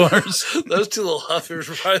candy bars. Those 2 little huffers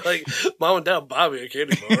were probably like, Mom and Dad buy me a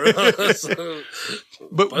candy bar.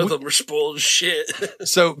 But both of them were spoiled as shit.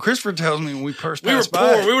 So Christopher tells me when we first we were passed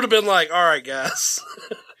poor. by. We would have been like, all right, guys.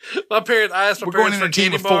 I asked my parents for a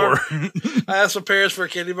candy bar. I asked my parents for a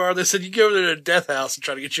candy bar. They said, you go over there to a death house and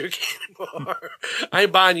try to get you a candy bar. I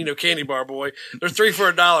ain't buying you no candy bar, boy. They're 3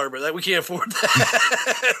 for $1, but we can't afford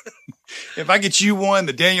that. If I get you one,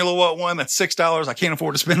 the Daniel Watt one, that's $6. I can't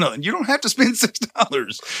afford to spend on it. You don't have to spend $6.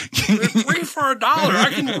 They're 3 for $1.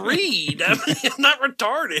 I can read. I mean, I'm not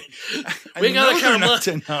retarded. We got that kind of money.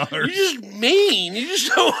 $10. You're just mean. You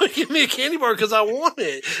just don't want to give me a candy bar because I want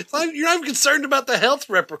it. It's like you're not even concerned about the health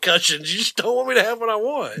repercussions. You just don't want me to have what I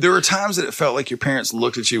want. There were times that it felt like your parents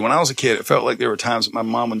looked at you. When I was a kid, it felt like there were times that my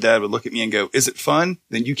mom and dad would look at me and go, is it fun?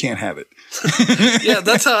 Then you can't have it. Yeah,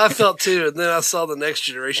 that's how I felt too. And then I saw the next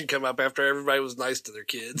generation come up after after everybody was nice to their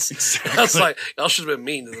kids. Exactly. I was like, y'all should have been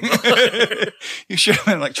mean to them. You should have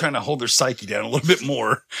been like trying to hold their psyche down a little bit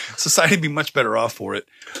more. Society would be much better off for it.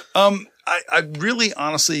 I really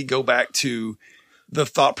honestly go back to the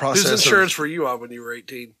thought process. Whose insurance were you on when you were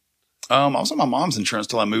 18? I was on my mom's insurance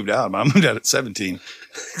till I moved out. I moved out at 17.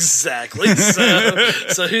 Exactly.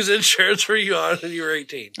 So whose insurance were you on when you were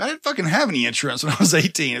 18? I didn't fucking have any insurance when I was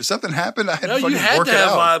 18. If something happened, I had to fucking you had work to it have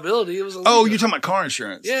out. liability. It was illegal. Oh, you're talking about car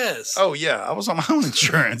insurance? Yes. Oh, yeah. I was on my own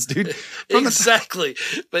insurance, dude. Exactly.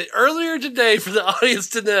 But earlier today, for the audience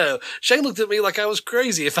to know, Shane looked at me like I was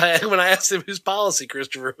crazy when I asked him whose policy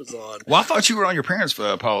Christopher was on. Well, I thought you were on your parents'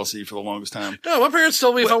 policy for the longest time. No, my parents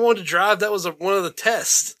told me if I wanted to drive, that was one of the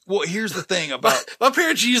tests. Well, here's the thing about... My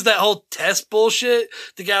parents used that whole test bullshit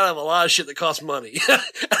to get out of a lot of shit that costs money.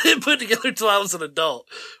 I didn't put it together until I was an adult.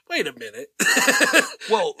 Wait a minute.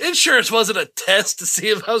 Well, insurance wasn't a test to see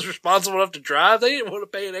if I was responsible enough to drive. They didn't want to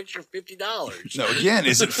pay an extra $50. No, again,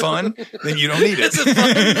 is it fun? Then you don't need it. Is it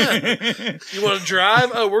fun? No. You want to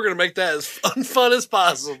drive? Oh, we're going to make that as fun as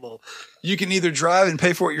possible. You can either drive and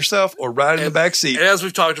pay for it yourself or ride in the back seat. And as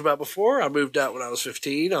we've talked about before, I moved out when I was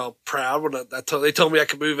 15. I was proud when they told me I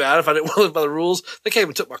could move out if I didn't want to live by the rules. They came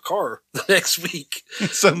and took my car the next week.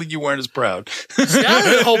 Suddenly you weren't as proud. See, I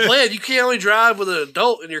had the whole plan. You can't only drive with an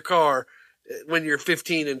adult in your car when you're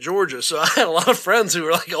 15 in Georgia. So I had a lot of friends who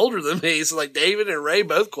were like older than me. So like David and Ray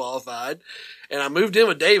both qualified. And I moved in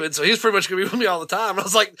with David, so he's pretty much going to be with me all the time. And I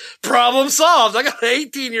was like, problem solved. I got an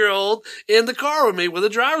 18-year-old in the car with me with a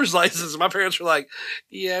driver's license. And my parents were like,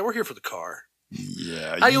 yeah, we're here for the car.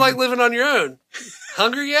 Yeah. How you like living on your own?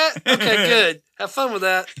 Hungry yet? Okay, good. Have fun with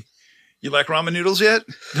that. You like ramen noodles yet?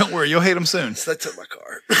 Don't worry, you'll hate them soon. So they took my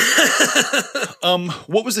car.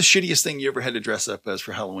 What was the shittiest thing you ever had to dress up as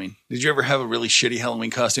for Halloween? Did you ever have a really shitty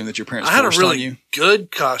Halloween costume that your parents forced on you? I had a really good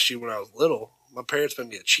costume when I was little. My parents made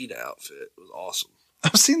me a cheetah outfit. It was awesome.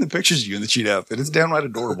 I've seen the pictures of you in the cheetah outfit. It's downright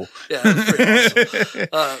adorable. Yeah, it's pretty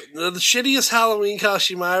awesome. The shittiest Halloween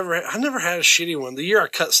costume I ever had. I never had a shitty one. The year I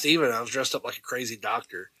cut Steven, I was dressed up like a crazy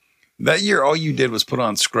doctor. That year, all you did was put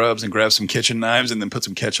on scrubs and grab some kitchen knives and then put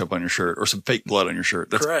some ketchup on your shirt or some fake blood on your shirt.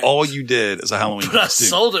 That's correct. All you did as a Halloween but costume. I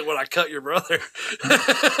sold it when I cut your brother.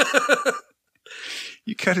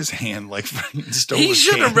 You cut his hand like stole he his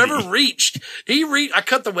should have candy. never reached. I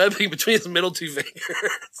cut the webbing between his middle two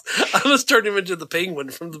fingers. I almost turned him into the penguin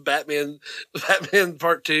from the Batman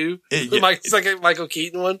Part 2. The Michael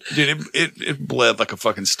Keaton one. Dude, it bled like a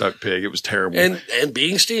fucking stuck pig. It was terrible. And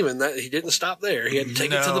being Steven, he didn't stop there. He had to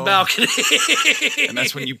take it to the balcony. And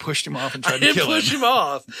that's when you pushed him off and tried to kill him. Push him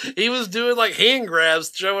off. He was doing like hand grabs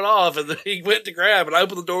to show it off, and then he went to grab, and I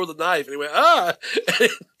opened the door with a knife, and he went, and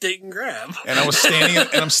it didn't grab. And I was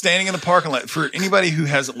I'm standing in the parking lot. For anybody who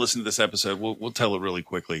hasn't listened to this episode, we'll tell it really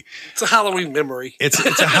quickly. It's a Halloween memory. It's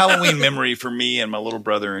a Halloween memory for me and my little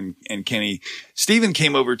brother and Kenny. Steven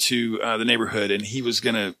came over to the neighborhood, and it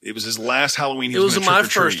was his last Halloween. It was in my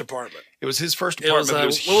first apartment. It was his first apartment.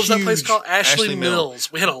 What was that place called? Ashley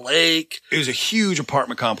Mills. We had a lake. It was a huge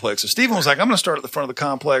apartment complex. So Steven was like, I'm going to start at the front of the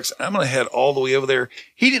complex. I'm going to head all the way over there.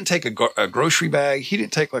 He didn't take a grocery bag. He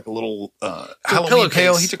didn't take like a little Halloween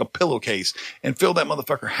pail. He took a pillowcase and filled that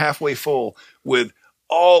motherfucker halfway full with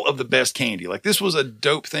all of the best candy. Like, this was a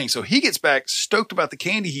dope thing. So he gets back stoked about the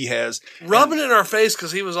candy he has. Rubbing it in our face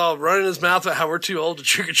because he was all running his mouth about how we're too old to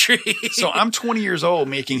trick or treat. So I'm 20 years old,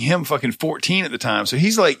 making him fucking 14 at the time. So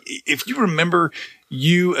he's like, if you remember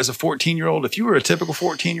you as a 14-year-old, if you were a typical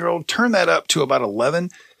 14-year-old, turn that up to about 11.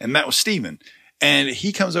 And that was Steven. And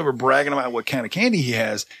he comes over bragging about what kind of candy he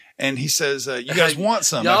has. And he says, you guys want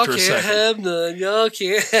some after a second. Have none. Y'all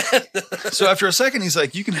can't have none. So after a second, he's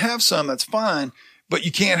like, you can have some. That's fine. But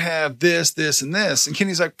you can't have this, this, and this. And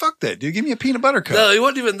Kenny's like, fuck that, dude. Give me a peanut butter cup. No, he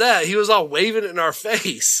wasn't even that. He was all waving it in our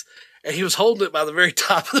face. And he was holding it by the very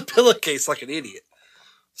top of the pillowcase like an idiot.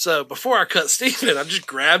 So before I cut Steven, I just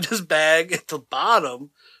grabbed his bag at the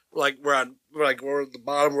bottom, where the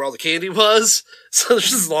bottom where all the candy was. So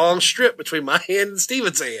there's this long strip between my hand and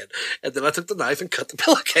Steven's hand. And then I took the knife and cut the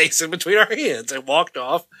pillowcase in between our hands and walked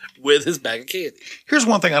off with his bag of candy. Here's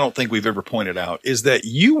one thing I don't think we've ever pointed out is that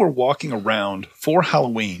you were walking around for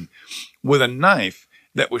Halloween with a knife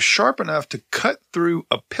that was sharp enough to cut through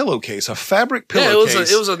a pillowcase, a fabric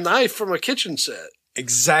pillowcase. Yeah, it was a knife from a kitchen set.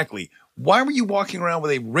 Exactly. Why were you walking around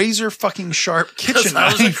with a razor fucking sharp kitchen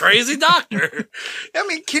knife? I was a crazy doctor. I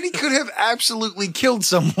mean, Kenny could have absolutely killed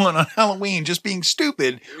someone on Halloween just being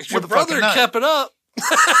stupid. Your brother kept it up.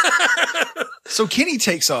 So Kenny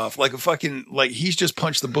takes off like he's just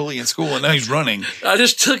punched the bully in school and now he's running. I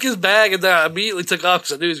just took his bag and then I immediately took off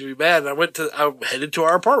because I knew he was going to be mad. And I headed to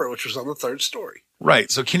our apartment, which was on the 3rd story.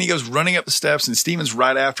 Right. So Kenny goes running up the steps and Steven's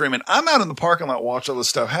right after him. And I'm out in the parking lot watching all this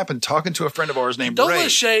stuff happen, talking to a friend of ours named Ray.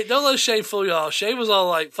 Don't let Shay fool y'all. Shay was all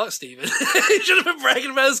like, fuck Steven. He should have been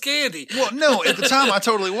bragging about his candy. Well, no, at the time I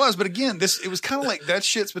totally was. But again, it was kind of like that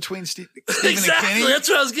shit's between Steven exactly, and Kenny. That's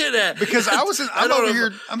what I was getting at. Because I'm over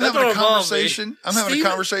here, I'm having a conversation. I'm having a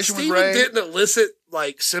conversation with Ray. Steven didn't elicit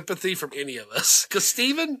like sympathy from any of us. Because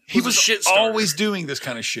Steven was a shit starter. Always doing this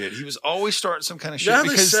kind of shit. He was always starting some kind of shit. You know how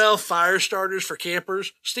they sell fire starters for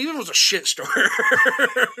campers? Steven was a shit starter.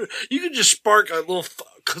 You could just spark a little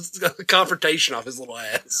confrontation off his little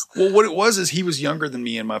ass. Well, what it was is he was younger than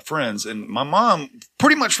me and my friends. And my mom,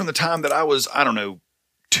 pretty much from the time that I was, I don't know,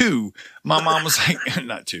 2, my mom was like,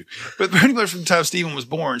 not 2, but pretty much from the time Steven was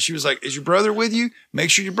born, she was like, is your brother with you? Make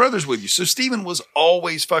sure your brother's with you. So Steven was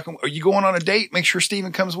always fucking, are you going on a date? Make sure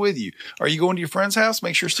Steven comes with you. Are you going to your friend's house?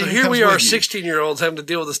 Make sure Steven comes with you. So here we are, 16-year-olds having to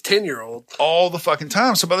deal with this 10-year-old. All the fucking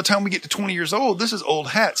time. So by the time we get to 20 years old, this is old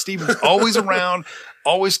hat. Steven's always around,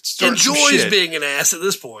 always enjoys being an ass at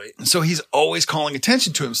this point. So he's always calling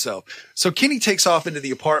attention to himself. So Kenny takes off into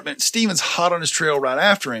the apartment. Steven's hot on his trail right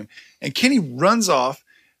after him. And Kenny runs off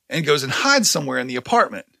and goes and hides somewhere in the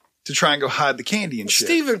apartment to try and go hide the candy and shit.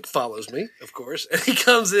 Steven follows me, of course. And he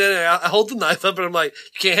comes in and I hold the knife up and I'm like,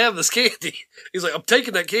 you can't have this candy. He's like, I'm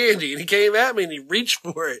taking that candy. And he came at me and he reached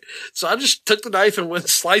for it. So I just took the knife and went and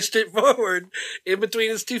sliced it forward in between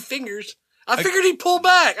his 2 fingers. I figured he'd pull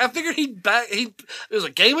back. I figured it was a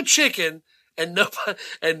game of chicken and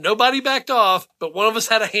nobody backed off, but one of us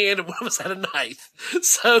had a hand and one of us had a knife.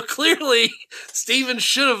 So clearly Steven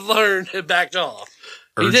should have learned and backed off.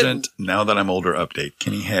 Urgent, now that I'm older update.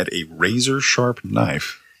 Kenny had a razor sharp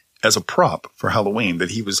knife as a prop for Halloween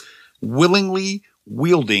that he was willingly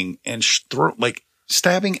wielding and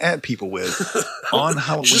stabbing at people with on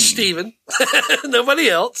Halloween. Just Steven. Nobody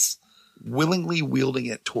else. Willingly wielding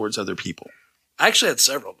it towards other people. I actually had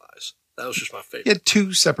several knives. That was just my favorite. You had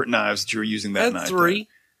 2 separate knives that you were using that night. 3. You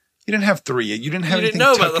didn't have 3. You didn't have anything. You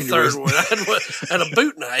didn't know about the third one. I had a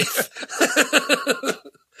boot knife.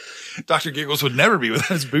 Dr. Giggles would never be without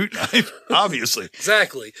his boot knife, obviously.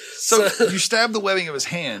 Exactly. So you stabbed the webbing of his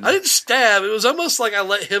hand. I didn't stab. It was almost like I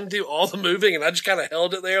let him do all the moving and I just kind of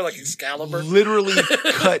held it there like Excalibur. Literally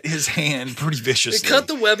cut his hand pretty viciously. It cut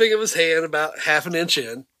the webbing of his hand about half an inch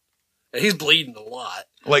in. And he's bleeding a lot.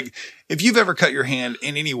 Like, if you've ever cut your hand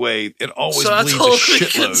in any way, it always bleeds a shitload. So I told him he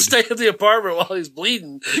couldn't shitload. stay in the apartment while he's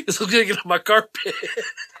bleeding because I'm going to get on my carpet.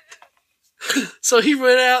 So he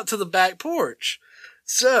went out to the back porch.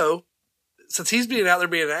 So, since he's being out there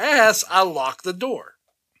being an ass, I locked the door.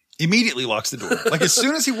 Immediately locks the door. Like, as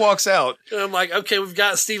soon as he walks out. And I'm like, okay, we've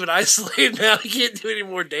got Steven isolated now. He can't do any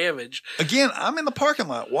more damage. Again, I'm in the parking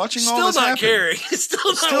lot watching all this happen. Still not caring.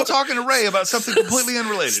 Still talking to Ray about something completely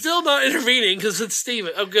unrelated. Still not intervening because it's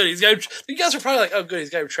Steven. Oh, good. You guys are probably like, oh, good.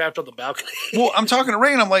 He's got him trapped on the balcony. Well, I'm talking to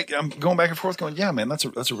Ray and I'm going back and forth going, yeah, man, that's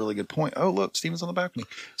a really good point. Oh, look, Steven's on the balcony.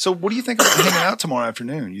 So what do you think about hanging out tomorrow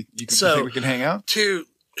afternoon? You think we can hang out? To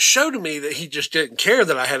show to me that he just didn't care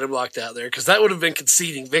that I had him locked out there, because that would have been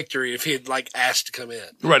conceding victory if he had asked to come in.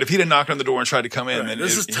 Right. If he'd have knocked on the door and tried to come in, then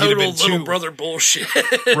this is total little brother bullshit.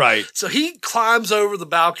 Right. So he climbs over the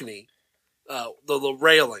balcony, the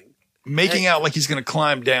railing, making out like he's going to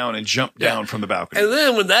climb down and jump down from the balcony. And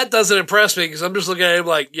then when that doesn't impress me, because I'm just looking at him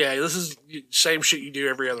like, yeah, this is the same shit you do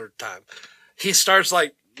every other time. He starts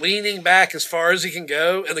leaning back as far as he can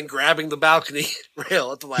go and then grabbing the balcony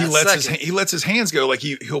rail at the last second. He lets his hands go. Like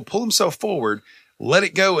he'll pull himself forward, let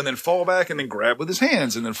it go, and then fall back and then grab with his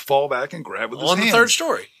hands and then fall back and grab with his hands. On the third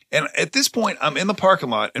story. And at this point, I'm in the parking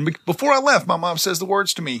lot. And before I left, my mom says the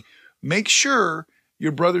words to me, make sure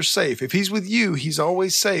your brother's safe. If he's with you, he's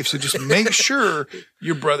always safe. So just make sure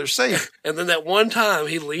your brother's safe. And then that one time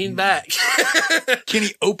he leaned back. Kenny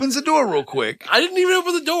opens the door real quick. I didn't even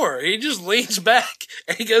open the door. He just leans back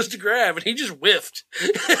and he goes to grab and he just whiffed.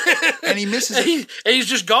 And he misses it. And he's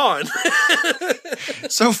just gone.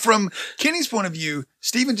 So from Kenny's point of view,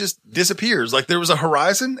 Steven just disappears. Like there was a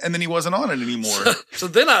horizon and then he wasn't on it anymore. So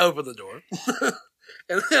then I open the door.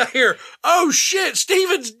 And then I hear, oh shit,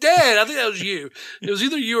 Steven's dead. I think that was you. It was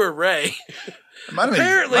either you or Ray. It might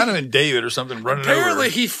have been David or something running over. Apparently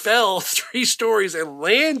he fell 3 stories and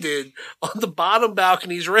landed on the bottom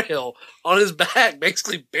balcony's rail on his back,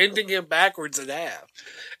 basically bending him backwards in half.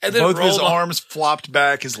 And then both of his arms flopped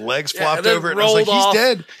back, his legs flopped over, and I was like, he's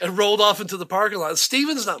dead. And rolled off into the parking lot.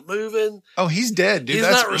 Steven's not moving. Oh, he's dead, dude. He's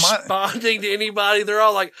not responding to anybody. They're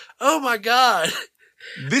all like, oh my God.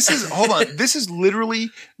 Hold on. This is literally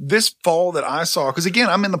this fall that I saw. Cause again,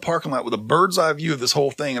 I'm in the parking lot with a bird's eye view of this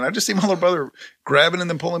whole thing. And I just see my little brother grabbing and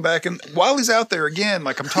then pulling back. And while he's out there again,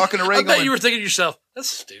 like I'm talking to Ray I bet you were thinking to yourself, that's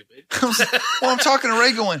stupid. I'm talking to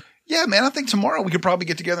Ray going, yeah, man, I think tomorrow we could probably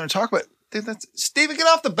get together and talk about it. Steven, get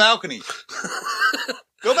off the balcony.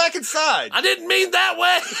 Go back inside. I didn't mean that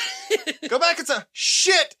way. Go back inside.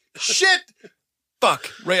 Shit. Fuck.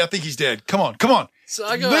 Ray, I think he's dead. Come on. So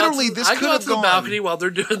I go out to the balcony while they're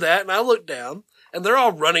doing that, and I look down, and they're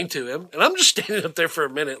all running to him, and I'm just standing up there for a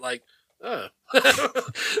minute like, oh. I'm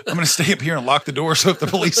going to stay up here and lock the door so if the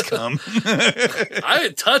police come. I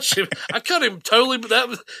didn't touch him. I cut him totally, but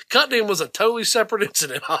cutting him was a totally separate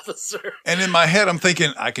incident, officer. And in my head, I'm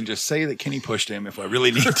thinking, I can just say that Kenny pushed him if I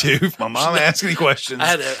really need to. If my mom asks any questions.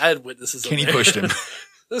 I had witnesses. Kenny pushed him.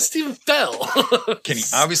 Stephen fell. Kenny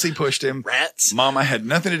obviously pushed him. Rats. Mama had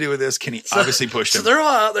nothing to do with this. Kenny obviously pushed him. So they're all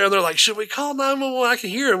out there and they're like, should we call 911? I can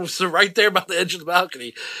hear him. So right there by the edge of the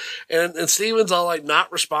balcony. And Steven's all like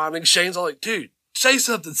not responding. Shane's all like, dude, say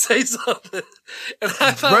something. And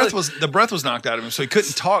the breath was knocked out of him, so he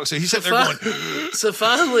couldn't talk. So he sat there going. So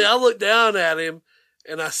finally I look down at him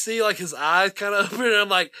and I see like his eyes kind of open and I'm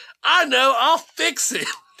like, I know, I'll fix it.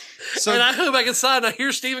 So, and I go back inside and I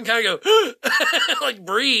hear Steven kind of go, like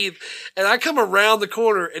breathe. And I come around the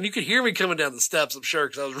corner and you could hear me coming down the steps, I'm sure,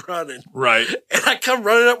 because I was running. Right. And I come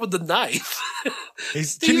running up with the knife.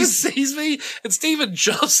 Steven sees me and Steven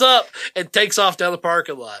jumps up and takes off down the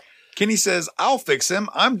parking lot. Kenny says, I'll fix him.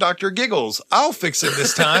 I'm Dr. Giggles. I'll fix him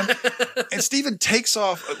this time. And Steven takes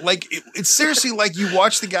off. Like, it's seriously like you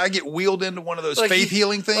watch the guy get wheeled into one of those faith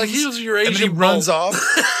healing things. Like he was your Asian and then he runs off.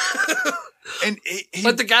 And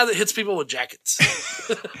like the guy that hits people with jackets.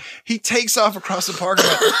 He takes off across the parking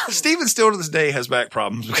lot. Steven still to this day has back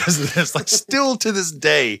problems because of this. Like still to this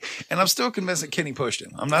day. And I'm still convinced that Kenny pushed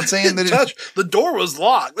him. I'm not saying that the door was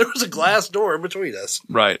locked. There was a glass door in between us.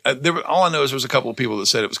 Right. All I know is there was a couple of people that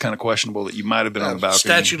said it was kind of questionable that you might have been on the balcony.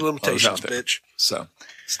 Statute of limitations, bitch. So.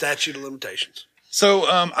 Statute of limitations. So,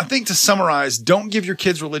 I think to summarize, don't give your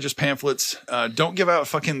kids religious pamphlets. Don't give out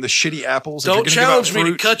fucking the shitty apples. Don't challenge me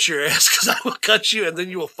to cut your ass because I will cut you and then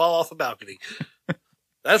you will fall off the balcony.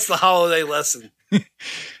 That's the holiday lesson.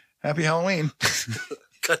 Happy Halloween.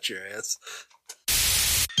 Cut your ass.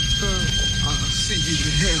 I'll see you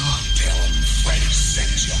in hell. Tell them Frank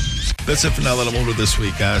sent you. That's it for Now That I'm Older this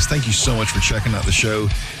week, guys. Thank you so much for checking out the show.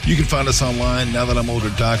 You can find us online,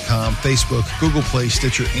 nowthatimolder.com, Facebook, Google Play,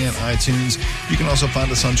 Stitcher, and iTunes. You can also find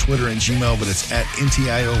us on Twitter and Gmail, but it's at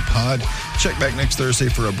NTIOPod. Check back next Thursday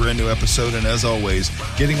for a brand new episode. And as always,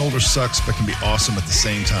 getting older sucks, but can be awesome at the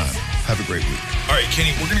same time. Have a great week. All right,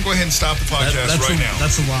 Kenny, we're going to go ahead and stop the podcast now.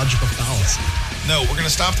 That's a logical fallacy. No, we're going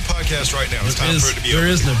to stop the podcast right now. It's time for it to be over. There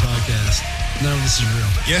is no podcast. None of this is real.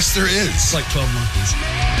 Yes, there is. It's like 12 Monkeys.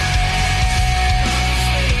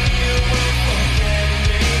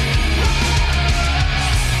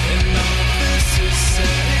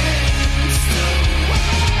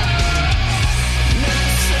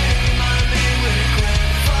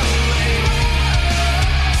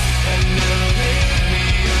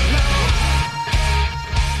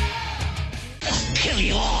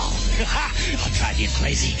 I'll drive you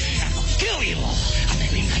crazy. I'll kill you all. I'm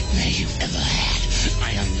every nightmare you've ever had.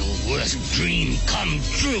 I am your worst dream come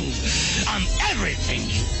true. I'm everything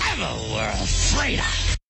you ever were afraid of.